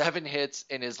had 7 hits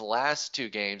in his last 2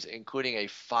 games, including a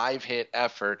 5-hit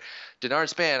effort. Denard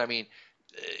Span, I mean,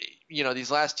 these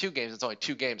last 2 games, it's only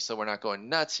 2 games, so we're not going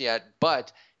nuts yet,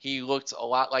 but he looked a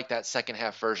lot like that second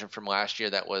half version from last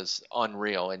year that was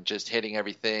unreal and just hitting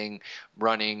everything,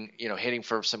 running, hitting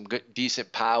for some good,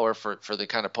 decent power for the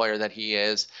kind of player that he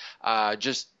is.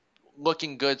 Just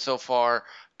looking good so far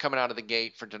coming out of the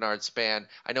gate for Denard Span.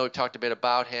 I know we talked a bit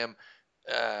about him,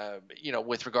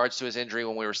 with regards to his injury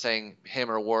when we were saying him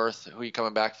or Worth, who are you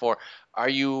coming back for? Are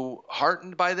you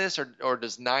heartened by this or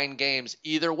does 9 games,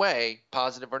 either way,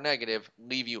 positive or negative,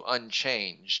 leave you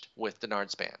unchanged with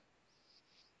Denard Span?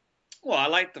 Well, I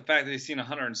like the fact that he's seen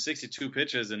 162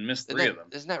 pitches and missed 3 of them.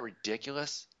 Isn't that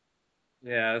ridiculous?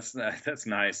 Yeah, that's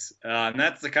nice. And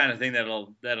that's the kind of thing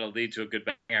that'll lead to a good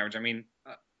batting average. I mean,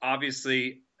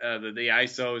 obviously, the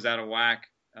ISO is out of whack.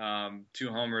 2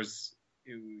 homers,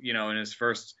 in his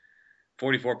first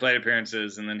 44 plate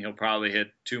appearances, and then he'll probably hit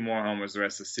 2 more homers the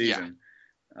rest of the season.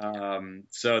 Yeah.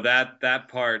 So that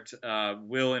part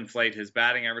will inflate his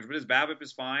batting average, but his BABIP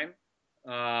is fine.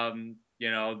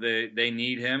 They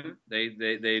need him.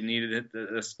 They needed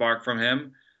a spark from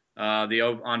him. The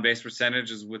on-base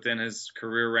percentage is within his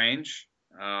career range,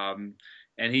 and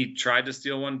he tried to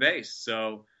steal 1 base.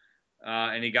 So,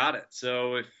 and he got it.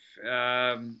 So if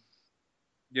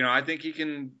I think he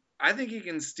can. I think he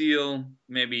can steal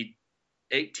maybe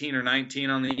 18 or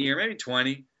 19 on the year, maybe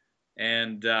 20,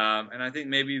 and I think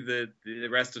maybe the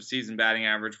rest of season batting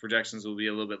average projections will be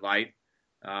a little bit light.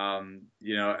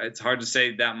 It's hard to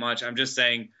say that much. I'm just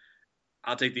saying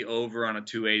I'll take the over on a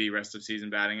 280 rest of season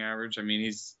batting average. I mean,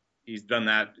 he's done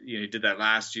that. He did that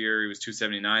last year. He was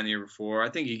 279 the year before. I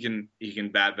think he can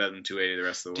bat better than 280 the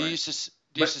rest of the way.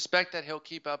 Do you suspect that he'll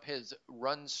keep up his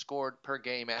runs scored per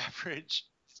game average?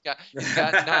 He's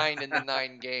got 9 in the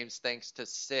 9 games, thanks to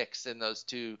 6 in those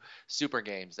 2 super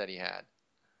games that he had.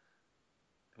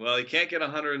 Well, he can't get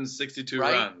 162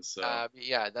 runs. So.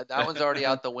 That one's already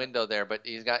out the window there. But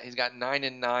he's got 9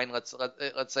 and 9. Let's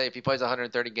say if he plays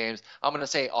 130 games, I'm going to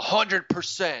say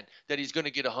 100% that he's going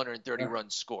to get 130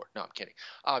 runs scored. No, I'm kidding,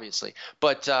 obviously.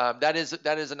 But that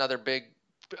is another big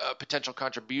potential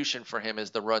contribution for him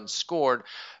is the runs scored.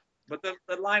 But the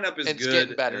lineup is good. It's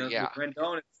getting better. With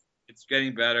Rendon, it's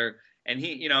getting better. And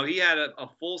he had a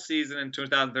full season in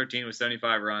 2013 with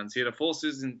 75 runs. He had a full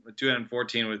season with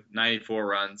 2014 with 94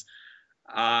 runs.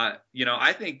 I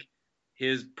think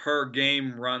his per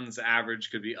game runs average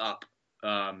could be up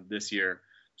this year.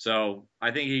 So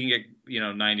I think he can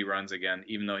get 90 runs again,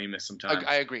 even though he missed some time.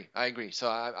 I agree. So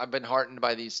I've been heartened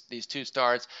by these 2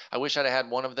 starts. I wish I'd have had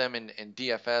one of them in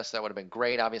DFS. That would have been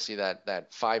great. Obviously,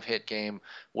 that 5-hit game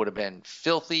would have been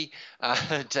filthy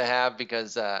to have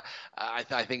because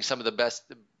I think some of the best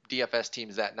DFS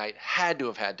teams that night had to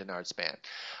have had Denard Span.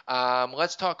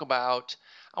 Let's talk about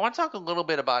I want to talk a little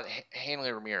bit about Hanley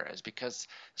Ramirez, because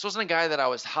this wasn't a guy that I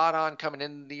was hot on coming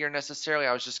into the year necessarily.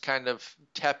 I was just kind of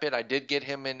tepid. I did get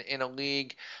him in a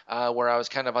league where I was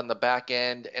kind of on the back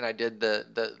end, and I did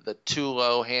the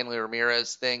Tulo Hanley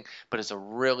Ramirez thing, but it's a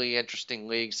really interesting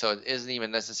league, so it isn't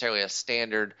even necessarily a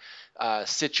standard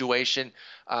situation.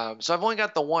 So I've only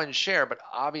got the one share, but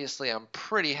obviously I'm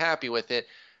pretty happy with it.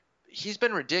 He's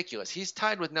been ridiculous. He's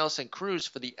tied with Nelson Cruz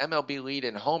for the MLB lead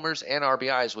in homers and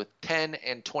RBIs with 10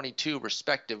 and 22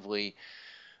 respectively.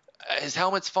 His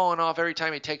helmet's falling off every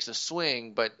time he takes a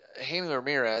swing, but Hanley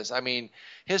Ramirez, I mean,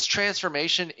 his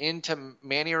transformation into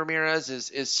Manny Ramirez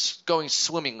is going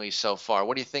swimmingly so far.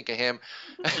 What do you think of him?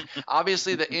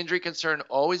 Obviously, the injury concern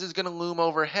always is going to loom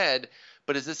overhead,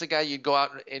 but is this a guy you'd go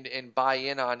out and buy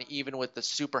in on even with the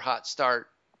super hot start,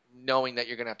 knowing that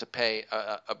you're going to have to pay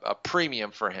a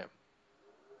premium for him?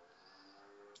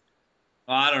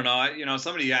 Well, I don't know.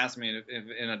 Somebody asked me if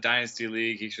in a dynasty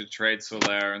league he should trade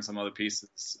Soler and some other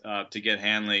pieces to get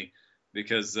Hanley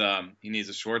because he needs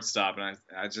a shortstop, and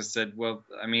I just said, well,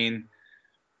 I mean,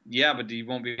 yeah, but he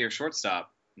won't be your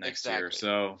shortstop next year.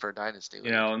 So for a dynasty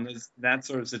league, in that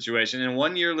sort of situation, in a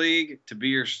 1-year league to be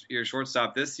your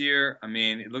shortstop this year, I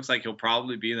mean, it looks like he'll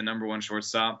probably be the number 1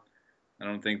 shortstop. I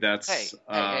don't think that's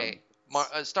hey.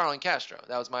 Starlin Castro.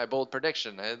 That was my bold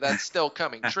prediction. That's still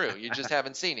coming true. You just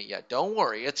haven't seen it yet. Don't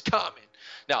worry, it's coming.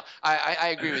 No, I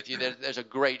agree with you. There's a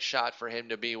great shot for him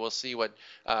to be. We'll see what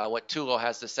Tulo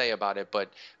has to say about it. But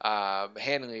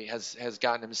Hanley has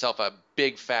gotten himself a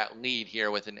big fat lead here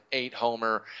with an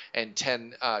 8-homer and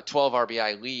 12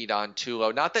 RBI lead on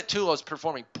Tulo. Not that Tulo's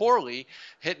performing poorly,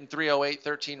 hitting 308,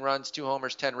 13 runs, 2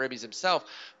 homers, 10 ribbies himself.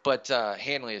 But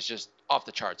Hanley is just off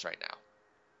the charts right now.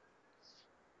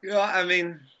 Yeah, I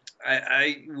mean,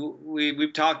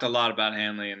 we've talked a lot about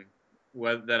Hanley and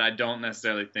that I don't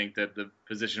necessarily think that the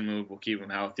position move will keep him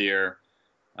healthier.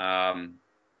 The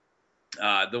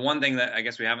one thing that I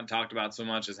guess we haven't talked about so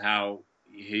much is how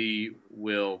he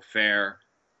will fare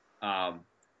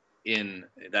in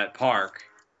that park.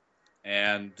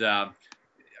 And, I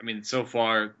mean, so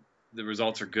far the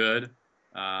results are good.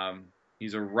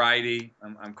 He's a righty.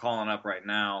 I'm calling up right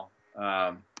now.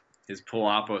 His pull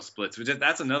oppo splits,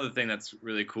 that's another thing that's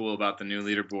really cool about the new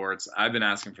leaderboards. I've been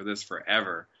asking for this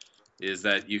forever, is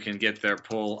that you can get their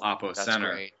pull oppo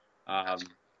center. Great.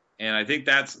 And I think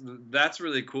that's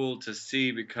really cool to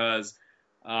see because,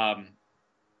 a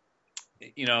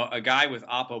guy with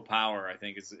oppo power, I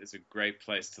think is a great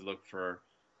place to look for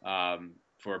a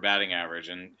batting average.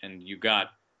 And you've got,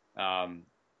 Hanley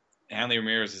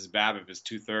Ramirez's BABIP is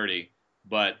 230,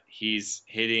 but he's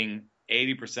hitting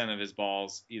 80% of his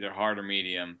balls either hard or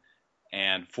medium,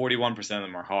 and 41% of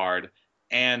them are hard.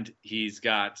 And he's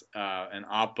got an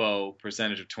oppo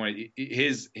percentage of 20.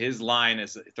 His line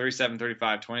is 37,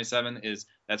 35, 27.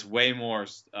 That's way more.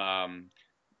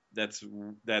 That's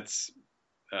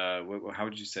how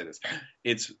would you say this?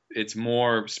 It's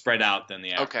more spread out than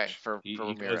the average. Okay, for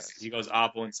Ramirez. He goes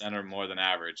oppo and center more than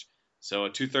average. So a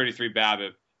 233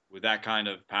 BABIP with that kind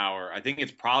of power, I think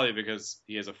it's probably because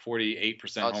he has a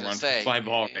 48% home run fly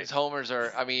ball rate. His homers are,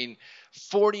 48%.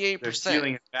 They're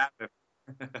stealing his BABIP.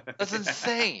 That's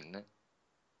insane.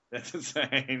 That's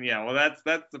insane. Yeah, well, that's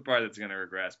the part that's going to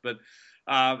regress. But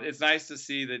it's nice to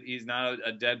see that he's not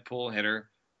a dead pull hitter,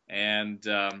 and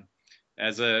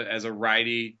as a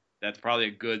righty, that's probably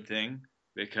a good thing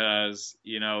because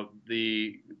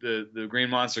the Green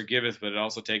Monster giveth, but it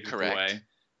also taketh away.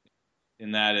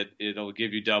 In that it'll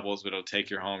give you doubles, but it'll take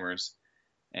your homers.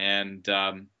 And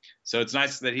so it's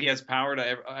nice that he has power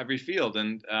to every field,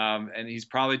 and he's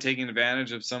probably taking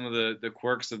advantage of some of the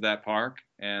quirks of that park,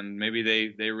 and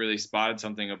maybe they really spotted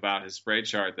something about his spray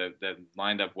chart that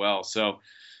lined up well. So,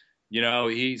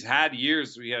 he's had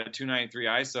years. We had a 293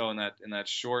 ISO in that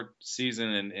short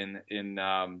season in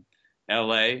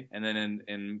LA, and then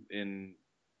in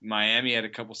Miami had a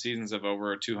couple seasons of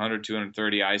over a 200,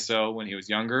 230 ISO when he was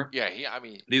younger. Yeah,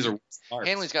 these are starts.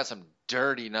 Hanley's got some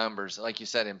dirty numbers, like you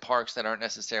said, in parks that aren't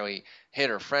necessarily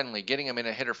hitter-friendly. Getting him in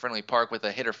a hitter-friendly park with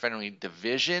a hitter-friendly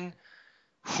division,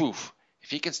 if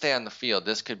he can stay on the field,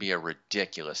 this could be a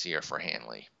ridiculous year for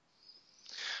Hanley.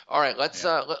 All right,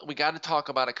 we got to talk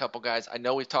about a couple guys. I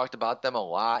know we've talked about them a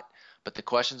lot, but the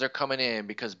questions are coming in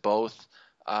because both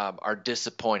are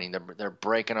disappointing. They're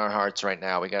breaking our hearts right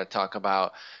now. We got to talk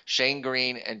about Shane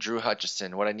Green and Drew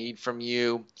Hutchison. What I need from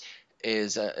you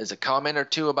is a comment or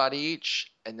two about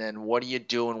each, and then what are you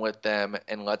doing with them?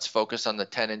 And let's focus on the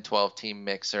 10 and 12 team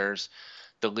mixers,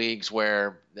 the leagues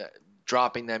where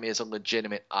dropping them is a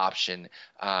legitimate option.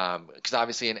 Because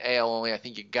obviously in AL only, I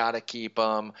think you got to keep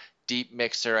them. deep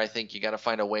mixer. I think you got to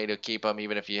find a way to keep him,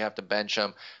 even if you have to bench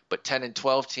him. But 10 and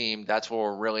 12 team, that's where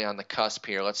we're really on the cusp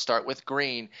here. Let's start with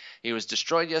Green. He was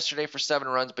destroyed yesterday for 7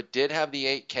 runs, but did have the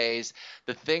 8 Ks.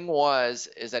 The thing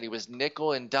is that he was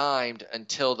nickel and dimed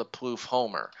until the Plouffe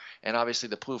homer. And obviously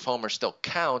the Plouffe homer still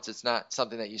counts. It's not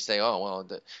something that you say, oh,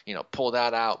 well, pull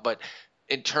that out. But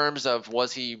in terms of,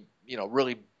 was he,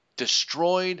 really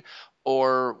destroyed,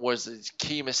 or was his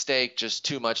key mistake just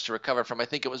too much to recover from? I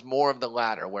think it was more of the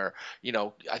latter, where,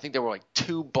 I think there were like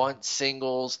 2 bunt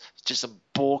singles, just some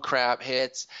bull crap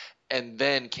hits, and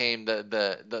then came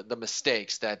the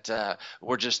mistakes that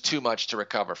were just too much to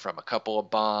recover from. A couple of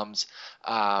bombs,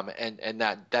 and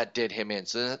that did him in.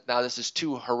 So now this is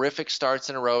 2 horrific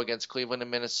starts in a row against Cleveland and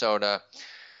Minnesota.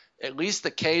 At least the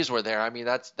Ks were there. I mean,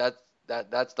 that's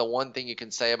the one thing you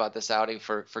can say about this outing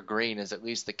for Green, is at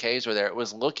least the Ks were there. It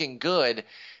was looking good,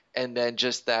 and then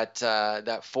just that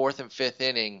 4th and 5th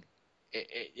inning,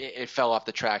 it fell off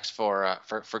the tracks for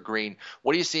Green.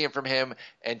 What are you seeing from him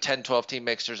and 10-12 team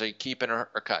mixers? Are you keeping or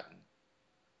cutting?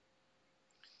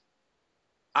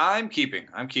 I'm keeping.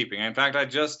 In fact, I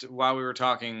just, while we were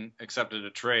talking, accepted a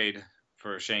trade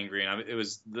for Shane Green. It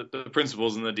was the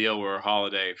principles in the deal were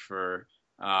Holiday for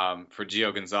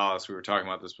Gio Gonzalez. We were talking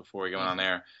about this before we went on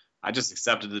air. I just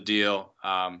accepted the deal.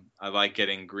 I like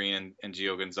getting Green and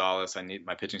Gio Gonzalez.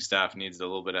 My pitching staff needs a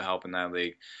little bit of help in that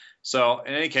league. So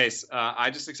in any case,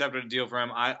 I just accepted a deal for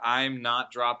him. I'm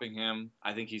not dropping him.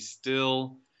 I think he's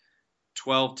still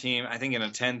 12 team. I think in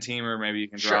a 10 teamer, maybe you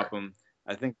can drop him.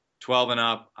 I think 12 and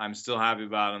up, I'm still happy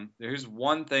about him. There's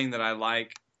one thing that I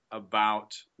like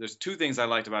there's 2 things I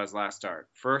liked about his last start.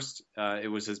 First,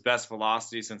 it was his best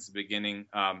velocity since the beginning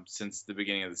of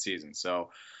the season. So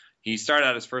he started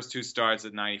out his first 2 starts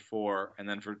at 94, and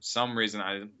then for some reason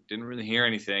I didn't really hear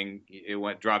anything.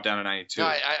 It dropped down to 92. No,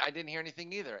 I didn't hear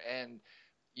anything either. And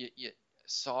you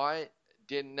saw it,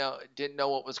 didn't know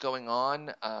what was going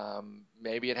on.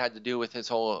 Maybe it had to do with his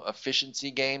whole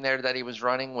efficiency game there that he was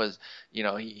running.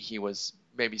 He was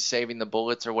maybe saving the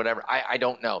bullets or whatever. I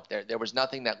don't know. There was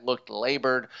nothing that looked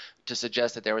labored to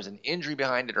suggest that there was an injury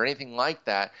behind it or anything like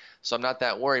that. So I'm not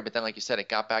that worried. But then, like you said, it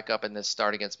got back up in this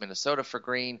start against Minnesota for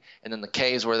Green, and then the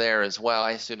Ks were there as well.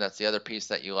 I assume that's the other piece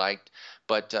that you liked.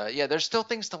 But, there's still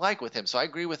things to like with him. So I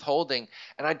agree with holding,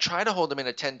 and I'd try to hold him in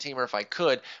a 10-teamer if I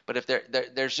could. But if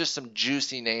there's just some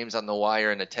juicy names on the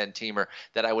wire in a 10-teamer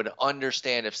that I would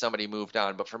understand if somebody moved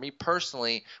on. But for me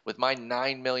personally, with my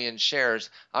 9 million shares,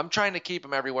 I'm trying to keep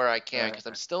him everywhere I can, because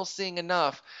I'm still seeing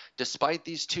enough, despite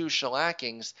these 2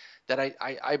 shellackings, that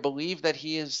I believe that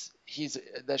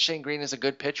that Shane Green is a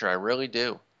good pitcher. I really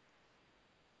do.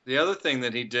 The other thing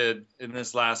that he did in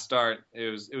this last start,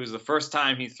 it was the first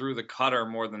time he threw the cutter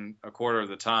more than a quarter of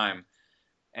the time.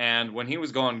 And when he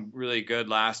was going really good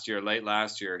late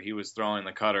last year, he was throwing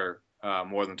the cutter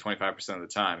more than 25% of the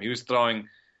time. He was throwing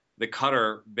the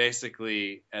cutter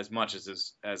basically as much as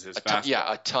his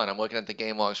fastball. A ton. I'm looking at the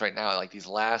game logs right now. Like these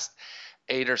last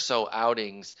 8 or so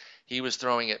outings, he was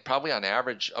throwing it probably on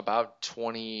average about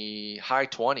high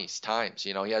 20s times.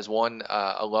 He has one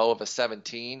a low of a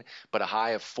 17, but a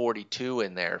high of 42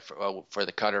 in there for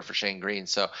the cutter for Shane Green.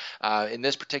 So in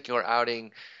this particular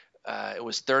outing, it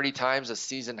was 30 times a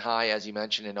season high, as you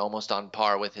mentioned, and almost on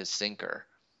par with his sinker.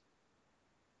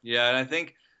 Yeah, and I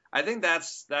think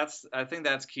that's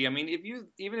key. I mean, if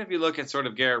you look at sort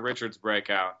of Garrett Richards'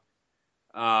 breakout,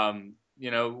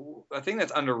 a thing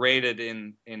that's underrated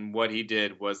in what he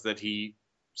did was that he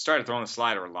started throwing the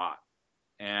slider a lot,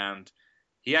 and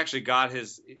he actually got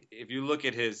if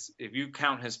you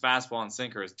count his fastball and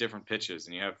sinker as different pitches,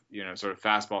 and you have sort of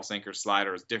fastball, sinker,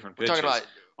 slider as different pitches. We're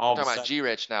talking about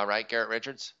G-Rich now, right? Garrett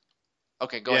Richards.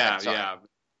 Okay, go ahead. Sorry.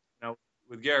 Yeah.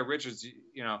 With Garrett Richards,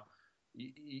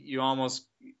 you almost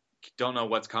don't know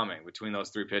what's coming between those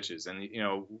 3 pitches. And,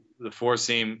 the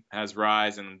 4-seam has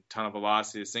rise and a ton of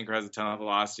velocity. The sinker has a ton of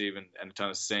velocity and a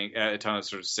ton of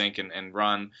sort of sink and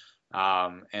run.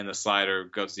 And the slider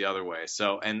goes the other way.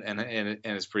 So, and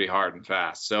it's pretty hard and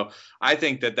fast. So I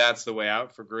think that that's the way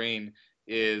out for Green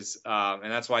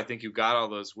and that's why I think you got all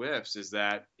those whiffs, is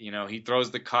that, he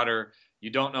throws the cutter. You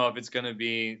don't know if it's going to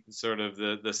be sort of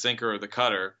the sinker or the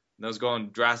cutter. And those go in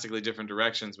drastically different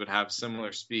directions, but have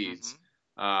similar speeds.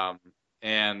 Mm-hmm.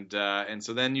 And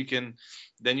so then you can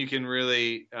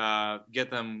really get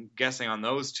them guessing on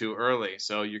those 2 early.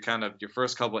 So you kind of, your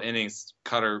first couple of innings,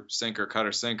 cutter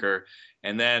sinker,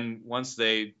 and then once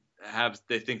they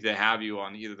think they have you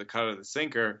on either the cutter or the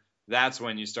sinker, that's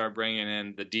when you start bringing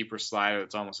in the deeper slider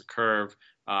that's almost a curve,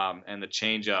 and the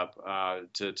changeup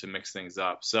to mix things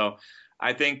up. So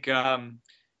I think and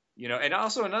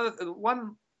also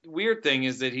one weird thing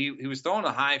is that he was throwing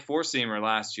a high four-seamer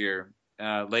last year,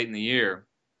 late in the year,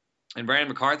 and Brandon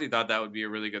McCarthy thought that would be a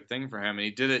really good thing for him, and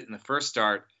he did it in the first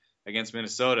start against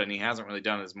Minnesota, and he hasn't really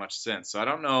done it as much since. So I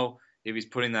don't know if he's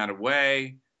putting that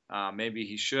away. Maybe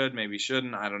he should, maybe he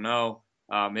shouldn't. I don't know.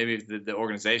 Maybe if the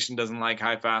organization doesn't like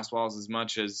high fastballs as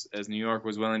much as New York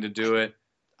was willing to do it.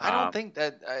 I don't think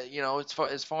that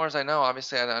as far as I know.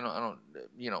 Obviously, I don't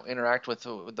interact with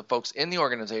the folks in the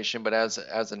organization, but as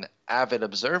an avid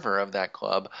observer of that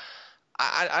club,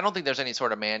 I don't think there's any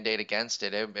sort of mandate against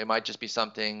it. It might just be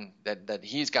something that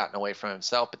he's gotten away from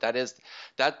himself. But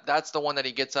that's the one that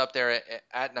he gets up there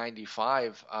at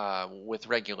 95 with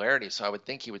regularity. So I would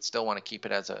think he would still want to keep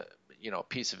it as a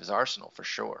piece of his arsenal for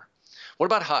sure. What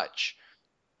about Hutch?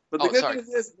 But the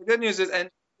good news is, and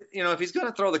if he's going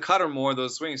to throw the cutter more,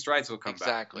 those swinging strikes will come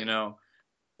back. Exactly.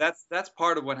 That's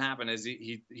part of what happened is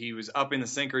he was upping the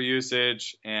sinker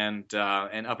usage and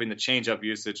upping the changeup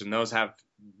usage, and those have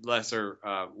lesser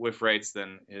whiff rates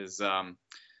than his cutter,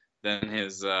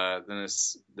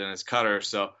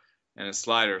 and his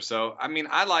slider. So I mean,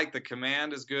 I like the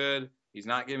command is good. He's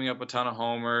not giving up a ton of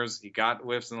homers. He got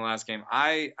whiffs in the last game.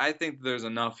 I think there's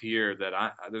enough here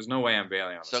that there's no way I'm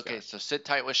bailing on this guy. So sit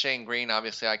tight with Shane Green.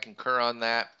 Obviously, I concur on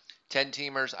that.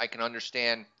 10-teamers, I can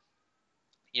understand.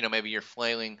 Maybe you're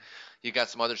flailing. You got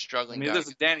some other struggling guys. There's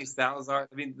a Danny Salazar.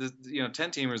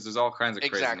 10-teamers, there's all kinds of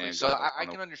crazy names. So I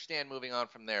can understand moving on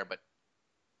from there, but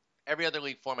every other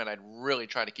league format, I'd really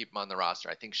try to keep him on the roster.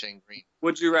 I think Shane Green.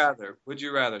 Would you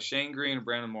rather Shane Green or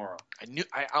Brandon Morrow?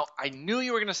 I knew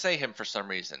you were going to say him for some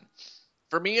reason.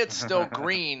 For me, it's still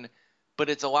Green, but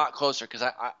it's a lot closer because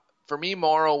for me,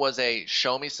 Morrow was a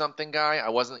show me something guy. I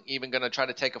wasn't even going to try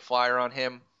to take a flyer on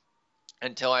him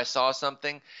until I saw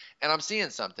something, and I'm seeing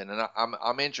something, and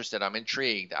I'm interested. I'm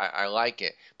intrigued. I like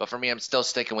it, but for me, I'm still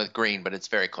sticking with Green, but it's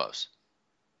very close.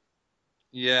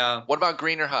 Yeah. What about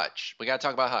Green or Hutch? We got to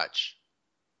talk about Hutch.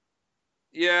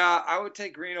 Yeah, I would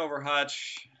take Green over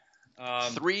Hutch.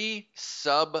 3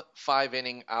 sub-5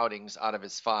 inning outings out of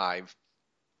his 5.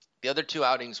 The other 2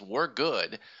 outings were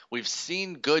good. We've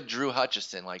seen good Drew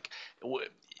Hutchison,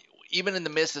 even in the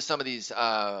midst of some of these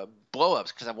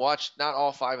blow-ups, because I've watched not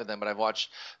all 5 of them, but I've watched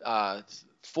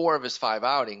 4 of his 5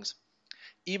 outings.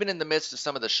 Even in the midst of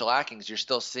some of the shellackings, you're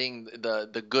still seeing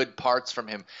the good parts from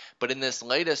him. But in this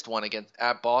latest one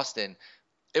at Boston,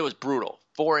 it was brutal.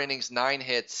 4 innings, 9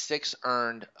 hits, 6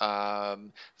 earned,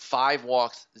 5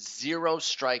 walks, 0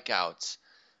 strikeouts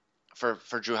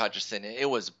for Drew Hutchison. It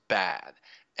was bad.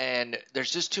 And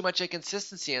there's just too much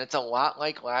inconsistency, and it's a lot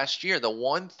like last year. The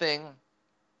one thing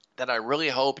that I really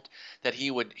hoped that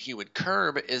he would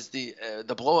curb is the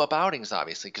blow up outings,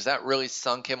 obviously, because that really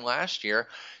sunk him last year.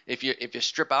 If you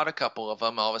strip out a couple of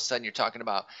them, all of a sudden you're talking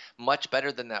about much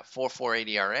better than that 4.48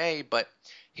 ERA, but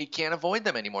he can't avoid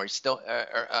them anymore. He still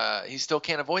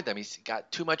can't avoid them. He's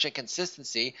got too much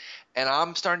inconsistency, and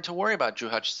I'm starting to worry about Drew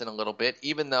Hutchison a little bit.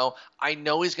 Even though I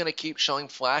know he's going to keep showing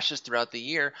flashes throughout the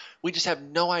year, we just have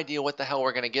no idea what the hell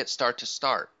we're going to get start to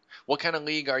start. What kind of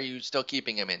league are you still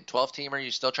keeping him in? 12-teamer, are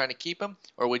you still trying to keep him,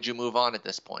 or would you move on at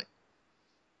this point?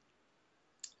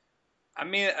 I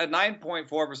mean, a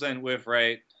 9.4% whiff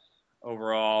rate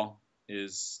overall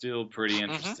is still pretty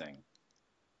interesting.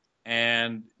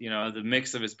 And, the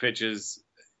mix of his pitches,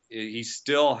 he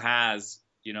still has,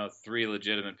 3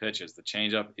 legitimate pitches. The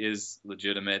changeup is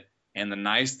legitimate. And the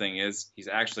nice thing is he's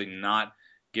actually not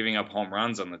giving up home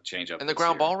runs on the changeup. And the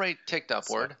ground ball rate ticked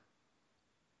upward.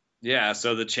 Yeah,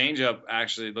 so the changeup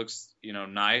actually looks,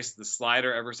 nice. The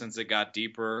slider, ever since it got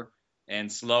deeper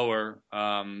and slower,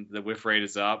 the whiff rate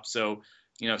is up. So,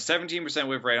 17%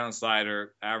 whiff rate on the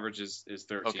slider, average is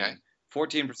 13. Okay.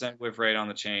 14% whiff rate on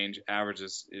the change, average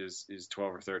is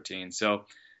 12 or 13. So,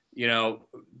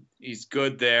 he's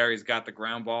good there. He's got the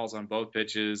ground balls on both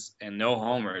pitches and no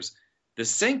homers. The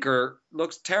sinker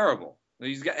looks terrible.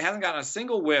 Hasn't gotten a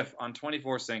single whiff on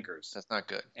 24 sinkers. That's not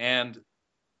good.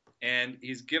 And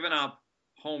he's given up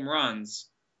home runs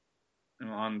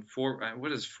on 4.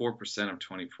 What is 4% of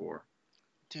 24?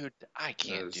 Dude, I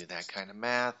can't do that kind of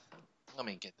math. Let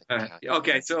me get that.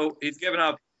 Okay, so he's given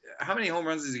up. How many home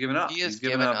runs has he given up? He's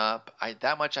given up.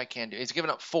 That much I can do. He's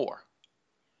given up 4.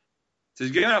 So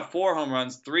he's given up 4 home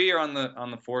runs. 3 are on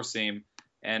the 4-seam,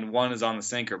 and 1 is on the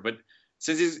sinker. But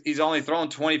since he's only thrown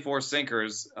 24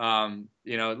 sinkers,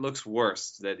 it looks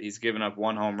worse that he's given up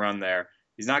 1 home run there.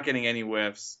 He's not getting any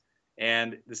whiffs.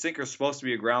 And the sinker is supposed to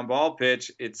be a ground ball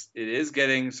pitch. It is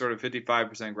getting sort of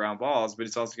 55% ground balls, but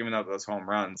it's also giving up those home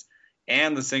runs.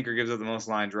 And the sinker gives up the most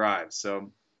line drives.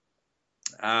 So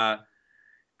I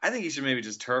I think he should maybe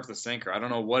just turf the sinker. I don't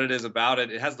know what it is about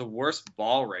it. It has the worst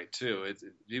ball rate too.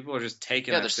 People are just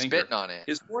taking that sinker. They're spitting on it.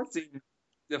 His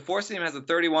the four seam has a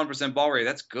 31% ball rate.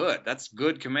 That's good. That's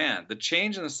good command. The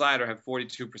change and the slider have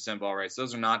 42% ball rates.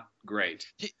 Those are not great.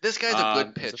 This guy's a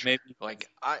good pitcher. So maybe, like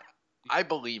I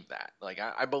believe that. Like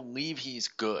I believe he's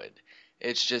good.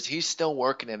 It's just he's still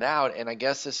working it out, and I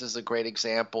guess this is a great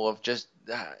example of just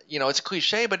it's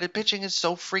cliche, but the pitching is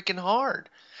so freaking hard.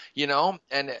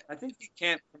 And I think he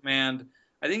can't command.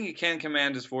 I think he can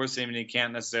command his four seam, and he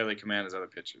can't necessarily command his other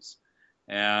pitches.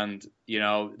 And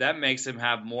that makes him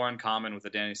have more in common with a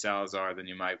Danny Salazar than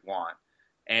you might want.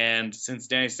 And since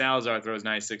Danny Salazar throws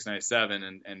 96,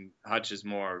 97, and Hutch is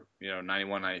more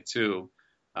 91, 92,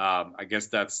 I guess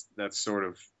that's sort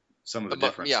of some of the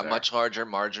difference. Yeah, there. Much larger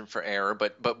margin for error.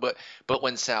 But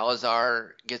when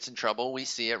Salazar gets in trouble, we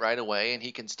see it right away, and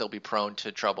he can still be prone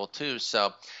to trouble too.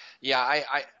 So, yeah,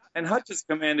 and Hutch's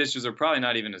command issues are probably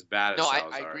not even as bad as Salazar.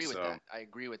 I agree with that. I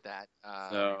agree with that.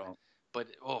 So, but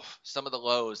some of the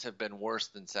lows have been worse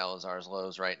than Salazar's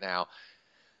lows right now.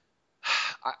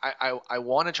 I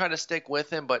want to try to stick with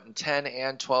him, but in 10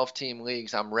 and 12 team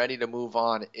leagues, I'm ready to move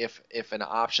on if an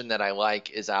option that I like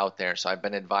is out there. So I've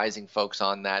been advising folks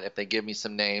on that. If they give me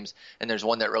some names and there's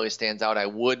one that really stands out, I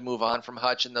would move on from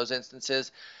Hutch in those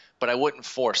instances, but I wouldn't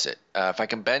force it. If I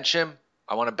can bench him,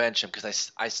 I want to bench him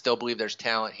because I still believe there's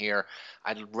talent here.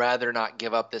 I'd rather not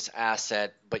give up this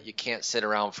asset, but you can't sit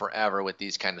around forever with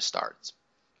these kind of starts.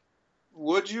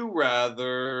 Would you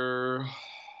rather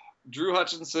Drew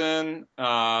Hutchinson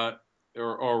or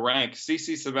rank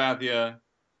CC Sabathia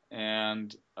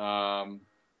and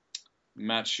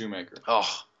Matt Shoemaker?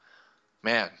 Oh,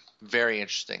 man, very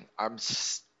interesting. I'm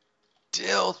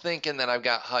still thinking that I've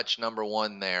got Hutch number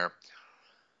one there.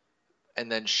 And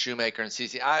then Shoemaker and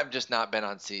CC. I've just not been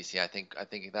on CC. I think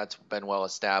that's been well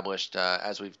established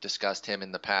as we've discussed him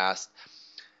in the past.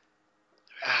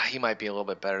 He might be a little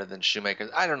bit better than Shoemaker.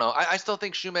 I don't know. I still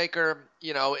think Shoemaker,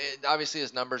 obviously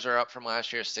his numbers are up from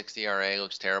last year. 60 ERA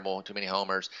looks terrible. Too many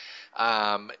homers.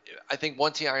 I think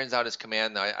once he irons out his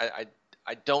command, though,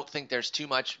 I don't think there's too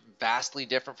much vastly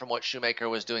different from what Shoemaker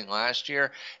was doing last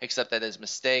year, except that his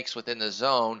mistakes within the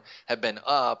zone have been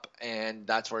up, and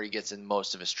that's where he gets in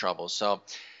most of his trouble. So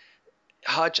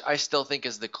Hutch, I still think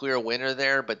is the clear winner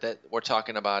there, but that we're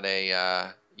talking about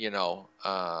a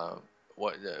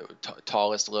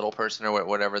tallest little person or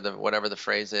whatever the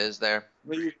phrase is there.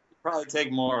 Well, you probably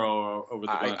take Morrow over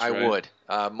the bunch, I right? would.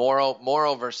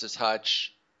 Morrow versus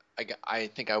Hutch. I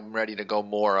think I'm ready to go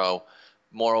Morrow.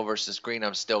 Morrow versus Green,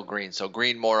 I'm still Green. So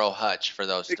Green, Morrow, Hutch for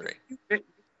those three.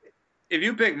 If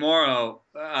you pick Morrow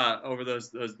over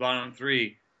those bottom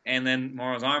three, and then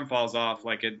Morrow's arm falls off,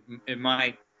 like it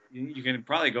might, you can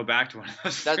probably go back to one of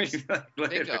those three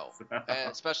later. Bingo.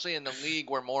 Especially in the league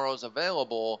where Morrow's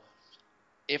available,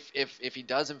 if he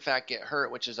does in fact get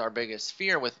hurt, which is our biggest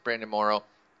fear with Brandon Morrow,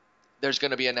 there's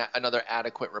going to be another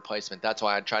adequate replacement. That's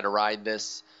why I try to ride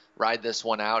this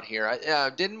one out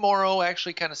here. Didn't Morrow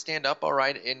actually kind of stand up all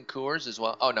right in Coors as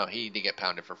well? Oh, no, he did get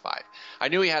pounded for 5. I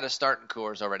knew he had a start in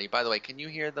Coors already. By the way, can you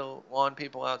hear the lawn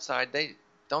people outside?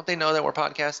 Don't they know that we're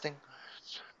podcasting?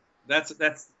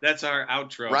 That's our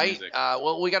outro right? music.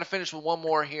 Well, we got to finish with one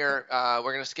more here.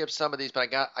 We're going to skip some of these,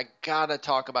 but I got to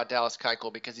talk about Dallas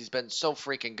Keuchel because he's been so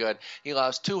freaking good. He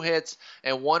allows 2 hits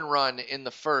and 1 run in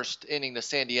the first inning to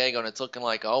San Diego, and it's looking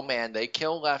like, oh, man, they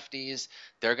kill lefties.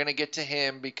 They're going to get to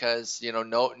him because,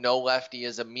 no lefty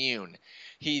is immune.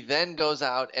 He then goes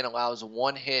out and allows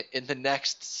 1 hit in the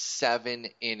next 7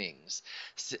 innings.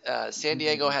 San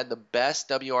Diego had the best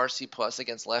WRC plus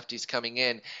against lefties coming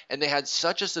in, and they had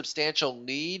such a substantial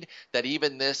lead that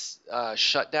even this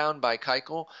shutdown by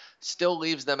Keuchel still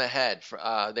leaves them ahead.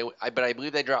 But I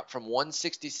believe they dropped from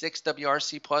 166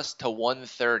 WRC plus to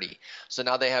 130. So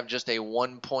now they have just a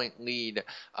 1-point lead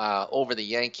over the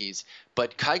Yankees.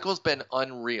 But Keuchel's been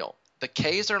unreal. The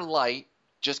K's are light,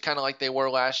 just kind of like they were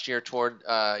last year toward,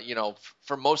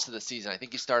 for most of the season. I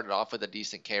think he started off with a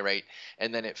decent K rate,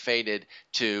 and then it faded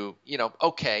to,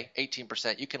 okay,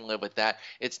 18%. You can live with that.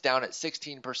 It's down at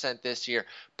 16% this year,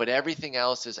 but everything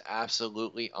else is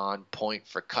absolutely on point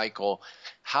for Keuchel.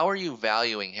 How are you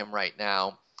valuing him right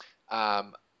now?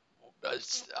 Outside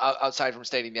from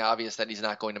stating the obvious that he's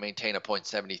not going to maintain a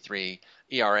 .73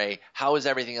 ERA, how is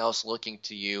everything else looking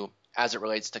to you as it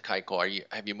relates to Keuchel?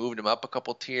 Have you moved him up a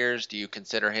couple tiers? Do you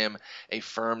consider him a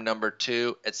firm number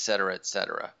 2, et cetera, et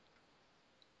cetera?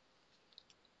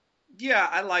 Yeah,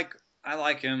 I like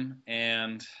him,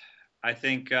 and I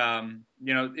think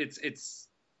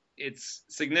it's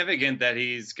significant that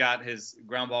he's got his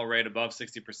ground ball rate above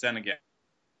 60% again.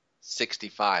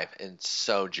 65 and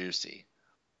so juicy.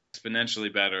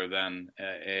 exponentially better than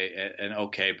an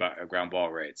okay ground ball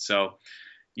rate. So,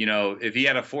 if he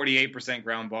had a 48%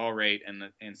 ground ball rate and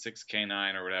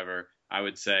 6K9 or whatever, I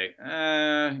would say,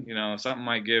 something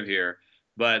might give here.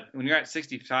 But when you're at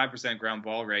 65% ground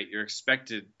ball rate, your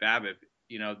expected BABIP,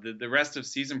 the rest of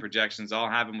season projections all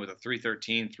have him with a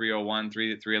 313, 301,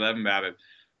 311 BABIP.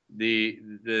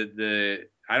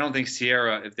 I don't think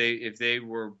Sierra, if they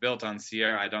were built on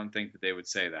Sierra, I don't think that they would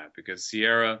say that, because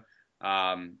Sierra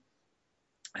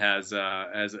has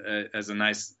a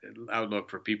nice outlook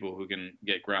for people who can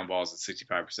get ground balls at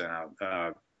 65%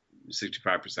 out.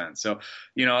 65%. So,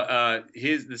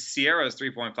 the Sierra is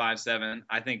 3.57.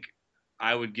 I think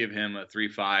I would give him a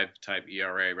 3.5 type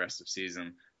ERA rest of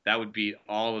season. That would beat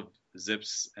all of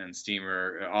Zips and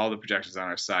Steamer, all the projections on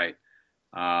our site.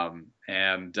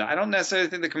 And I don't necessarily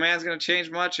think the command's going to change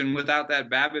much. And without that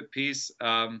BABIP piece,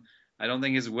 I don't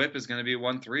think his whip is going to be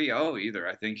 1.30 either.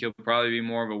 I think he'll probably be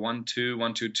more of a 1.2,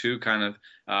 1.22 kind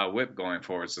of whip going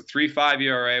forward. So 3.5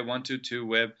 ERA, 1.22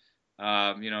 whip,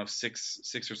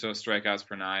 6 or so strikeouts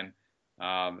per 9.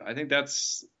 I think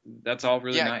that's all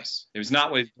really nice. It was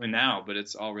not what he's doing now, but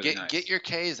it's all really nice. Get your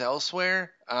Ks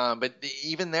elsewhere, but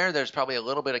even there's probably a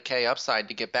little bit of K upside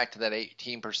to get back to that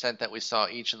 18% that we saw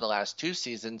each of the last 2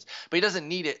 seasons. But he doesn't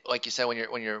need it, like you said, when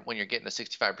you're getting a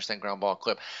 65% ground ball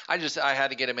clip. I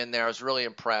had to get him in there. I was really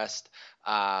impressed.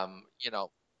 Oh,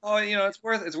 it's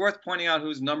worth pointing out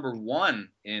who's number 1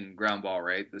 in ground ball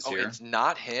rate this year. It's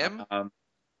not him.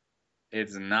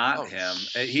 It's not him.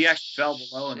 He actually fell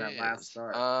below in that last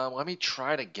start. Let me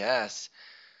try to guess.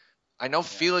 I know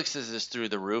Felix's is through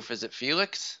the roof. Is it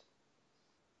Felix?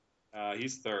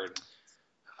 He's 3rd.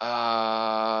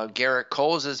 Garrett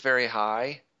Coles is very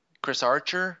high. Chris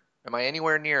Archer? Am I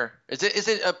anywhere near? Is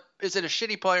it a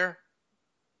shitty player?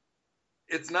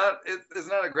 It's not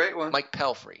a great one. Mike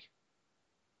Pelfrey.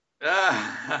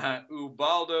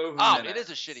 Ubaldo Jimenez. Oh, it is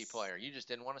a shitty player. You just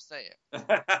didn't want to say it.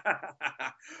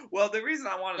 Well, the reason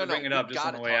I wanted to bring it up just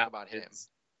on the way out about him,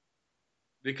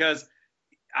 because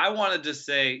I wanted to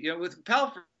say, with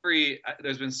Pelfrey,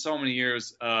 there's been so many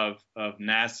years of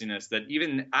nastiness that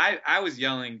even I was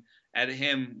yelling at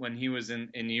him when he was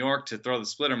in New York to throw the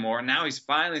splitter more. And now he's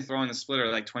finally throwing the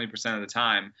splitter like 20% of the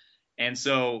time. And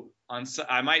so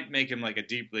I might make him like a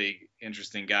deep league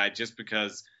interesting guy just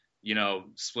because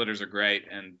splitters are great,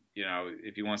 and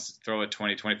if he wants to throw it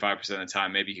 20-25% of the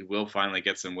time, maybe he will finally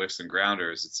get some whiffs and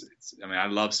grounders. I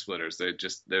love splitters. They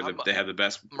have the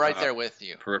best. I'm right there with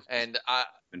you. And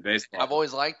in baseball, I've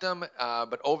always liked them,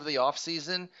 but over the off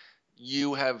season,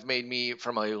 you have made me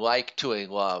from a like to a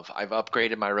love. I've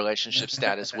upgraded my relationship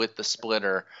status with the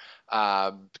splitter.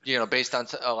 Based on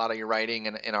a lot of your writing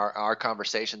and our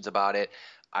conversations about it.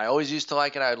 I always used to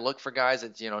like it. I would look for guys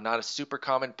that's, not a super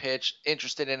common pitch,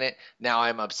 interested in it. Now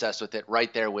I'm obsessed with it,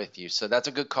 right there with you. So that's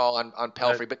a good call on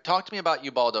Pelfrey. But talk to me about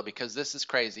Ubaldo, because this is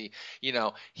crazy.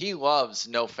 He loves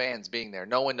no fans being there,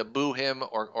 no one to boo him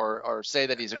or say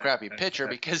that he's a crappy pitcher,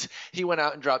 because he went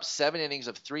out and dropped 7 innings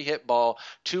of 3-hit ball,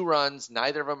 2 runs,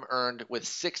 neither of them earned, with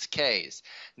 6 Ks.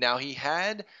 Now he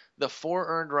had the 4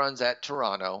 earned runs at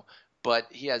Toronto, but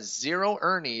he has 0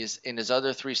 earnies in his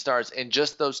other 3 starts, and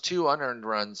just those 2 unearned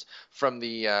runs from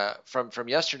the from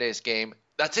yesterday's game.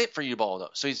 That's it for Ubaldo.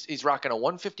 So he's rocking a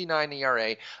 1.59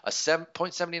 ERA, a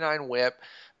 7.79 WHIP,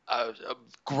 a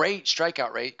great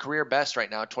strikeout rate, career best right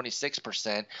now,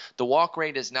 26%. The walk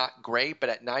rate is not great, but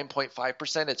at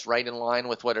 9.5%, it's right in line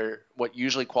with what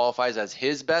usually qualifies as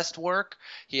his best work.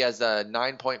 He has a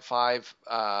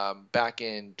 9.5 back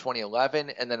in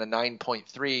 2011, and then a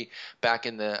 9.3 back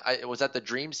in was that the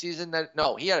Dream season?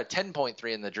 No, he had a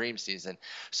 10.3 in the Dream season.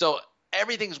 So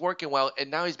everything's working well, and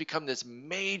now he's become this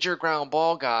major ground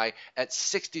ball guy at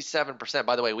 67%.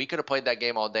 By the way, we could have played that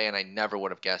game all day, and I never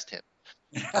would have guessed him.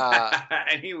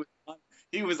 And he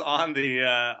was on the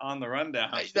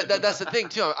rundown. That's the thing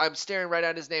too. I'm staring right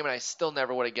at his name, and I still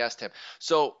never would have guessed him.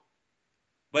 So,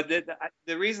 but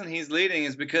the reason he's leading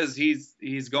is because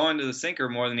he's going to the sinker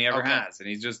more than he ever has, and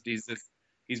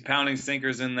he's pounding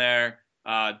sinkers in there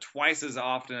twice as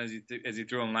often as he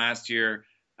threw them last year.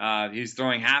 He's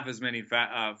throwing half as many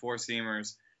four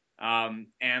seamers,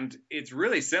 and it's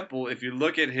really simple. If you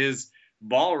look at his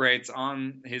ball rates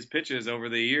on his pitches over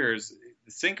the years,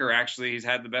 the sinker actually, he's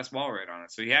had the best ball rate on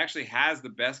it. So he actually has the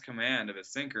best command of a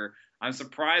sinker. I'm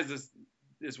surprised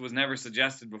this was never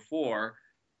suggested before.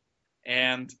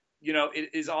 And, it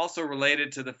is also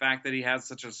related to the fact that he has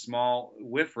such a small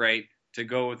whiff rate to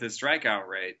go with his strikeout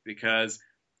rate, because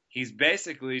he's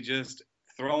basically just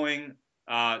throwing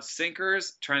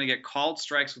sinkers, trying to get called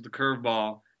strikes with the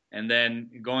curveball, and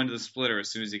then going to the splitter as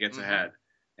soon as he gets ahead.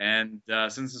 And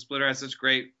since the splitter has such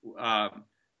great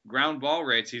ground ball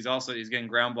rates, he's getting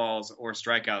ground balls or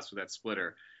strikeouts with that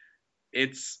splitter.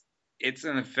 It's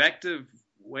an effective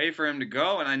way for him to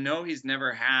go, and I know he's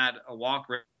never had a walk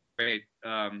rate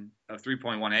of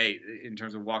 3.18 in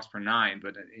terms of walks per 9,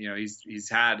 but he's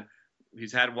had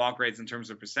walk rates in terms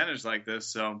of percentage like this.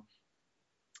 So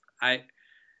I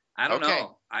don't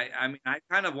know. I mean, I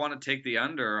kind of want to take the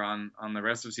under on the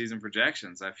rest of season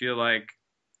projections. I feel like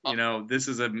this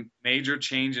is a major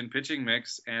change in pitching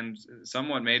mix and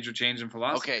somewhat major change in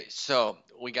philosophy. Okay, so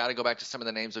we got to go back to some of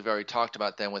the names we've already talked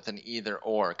about then with an either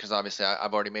or, because obviously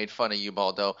I've already made fun of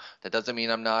Ubaldo. That doesn't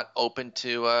mean I'm not open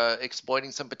to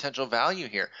exploiting some potential value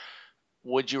here.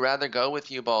 Would you rather go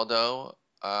with Ubaldo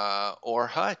or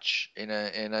Hutch in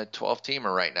a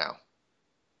 12-teamer right now?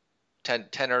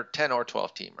 10 or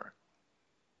 12 teamer.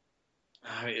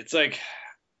 It's like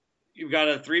you've got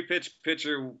a 3-pitch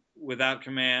pitcher without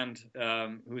command,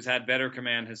 who's had better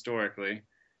command historically,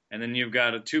 and then you've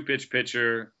got a 2-pitch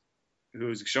pitcher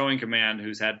who's showing command,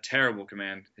 who's had terrible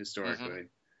command historically.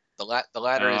 Mm-hmm. The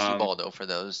latter is Ubaldo for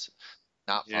those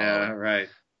not following. Yeah, right.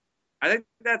 I think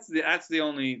that's the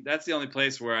only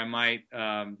place where I might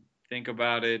think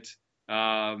about it.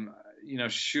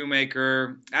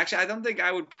 Shoemaker. Actually, I don't think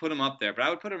I would put him up there, but I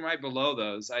would put him right below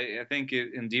those. I think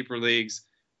in deeper leagues,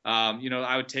 I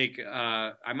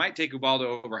might take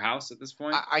Ubaldo over House at this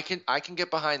point. I can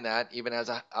get behind that. Even as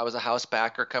I was a House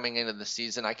backer coming into the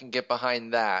season, I can get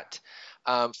behind that.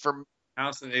 For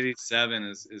House at 87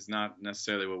 is not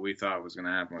necessarily what we thought was going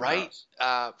to happen with right.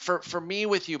 House. For me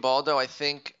with Ubaldo, I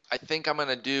think I'm going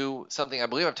to do something I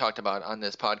believe I've talked about on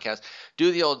this podcast.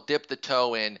 Do the old dip the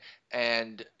toe in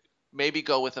and maybe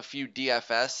go with a few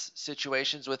DFS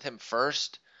situations with him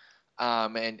first,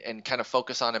 and kind of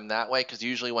focus on him that way. Because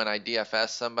usually when I DFS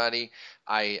somebody,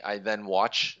 I then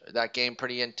watch that game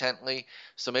pretty intently.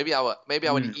 So maybe I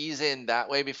would ease in that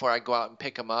way before I go out and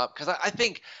pick him up. Because I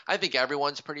think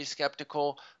everyone's pretty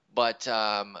skeptical. But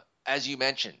as you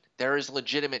mentioned, there is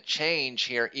legitimate change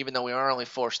here, even though we are only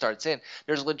 4 starts in.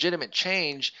 There's legitimate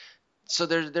change. So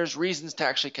there's reasons to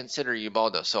actually consider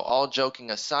Ubaldo. So all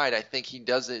joking aside, I think he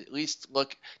does at least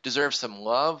deserve some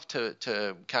love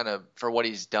to kind of for what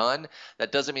he's done.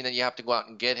 That doesn't mean that you have to go out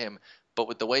and get him. But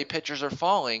with the way pitchers are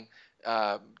falling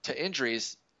to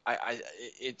injuries,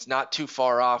 it's not too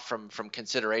far off from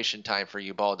consideration time for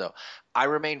Ubaldo. I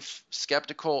remain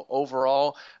skeptical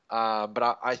overall,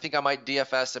 but I think I might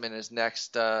DFS him in his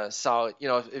next solid.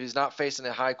 If he's not facing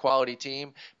a high quality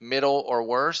team, middle or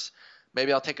worse.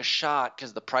 Maybe I'll take a shot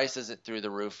because the price isn't through the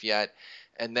roof yet,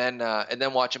 and then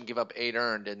watch him give up 8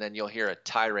 earned, and then you'll hear a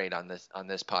tirade on this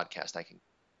podcast. I can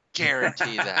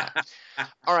guarantee that.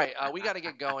 All right, we got to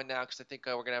get going now because I think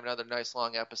we're gonna have another nice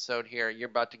long episode here. You're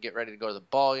about to get ready to go to the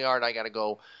ball yard. I got to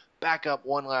go back up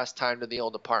one last time to the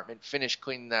old apartment, finish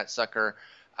cleaning that sucker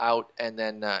out, and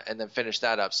then finish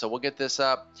that up. So we'll get this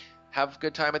up. Have a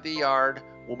good time at the yard.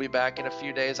 We'll be back in a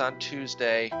few days on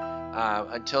Tuesday.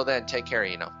 Until then, take care,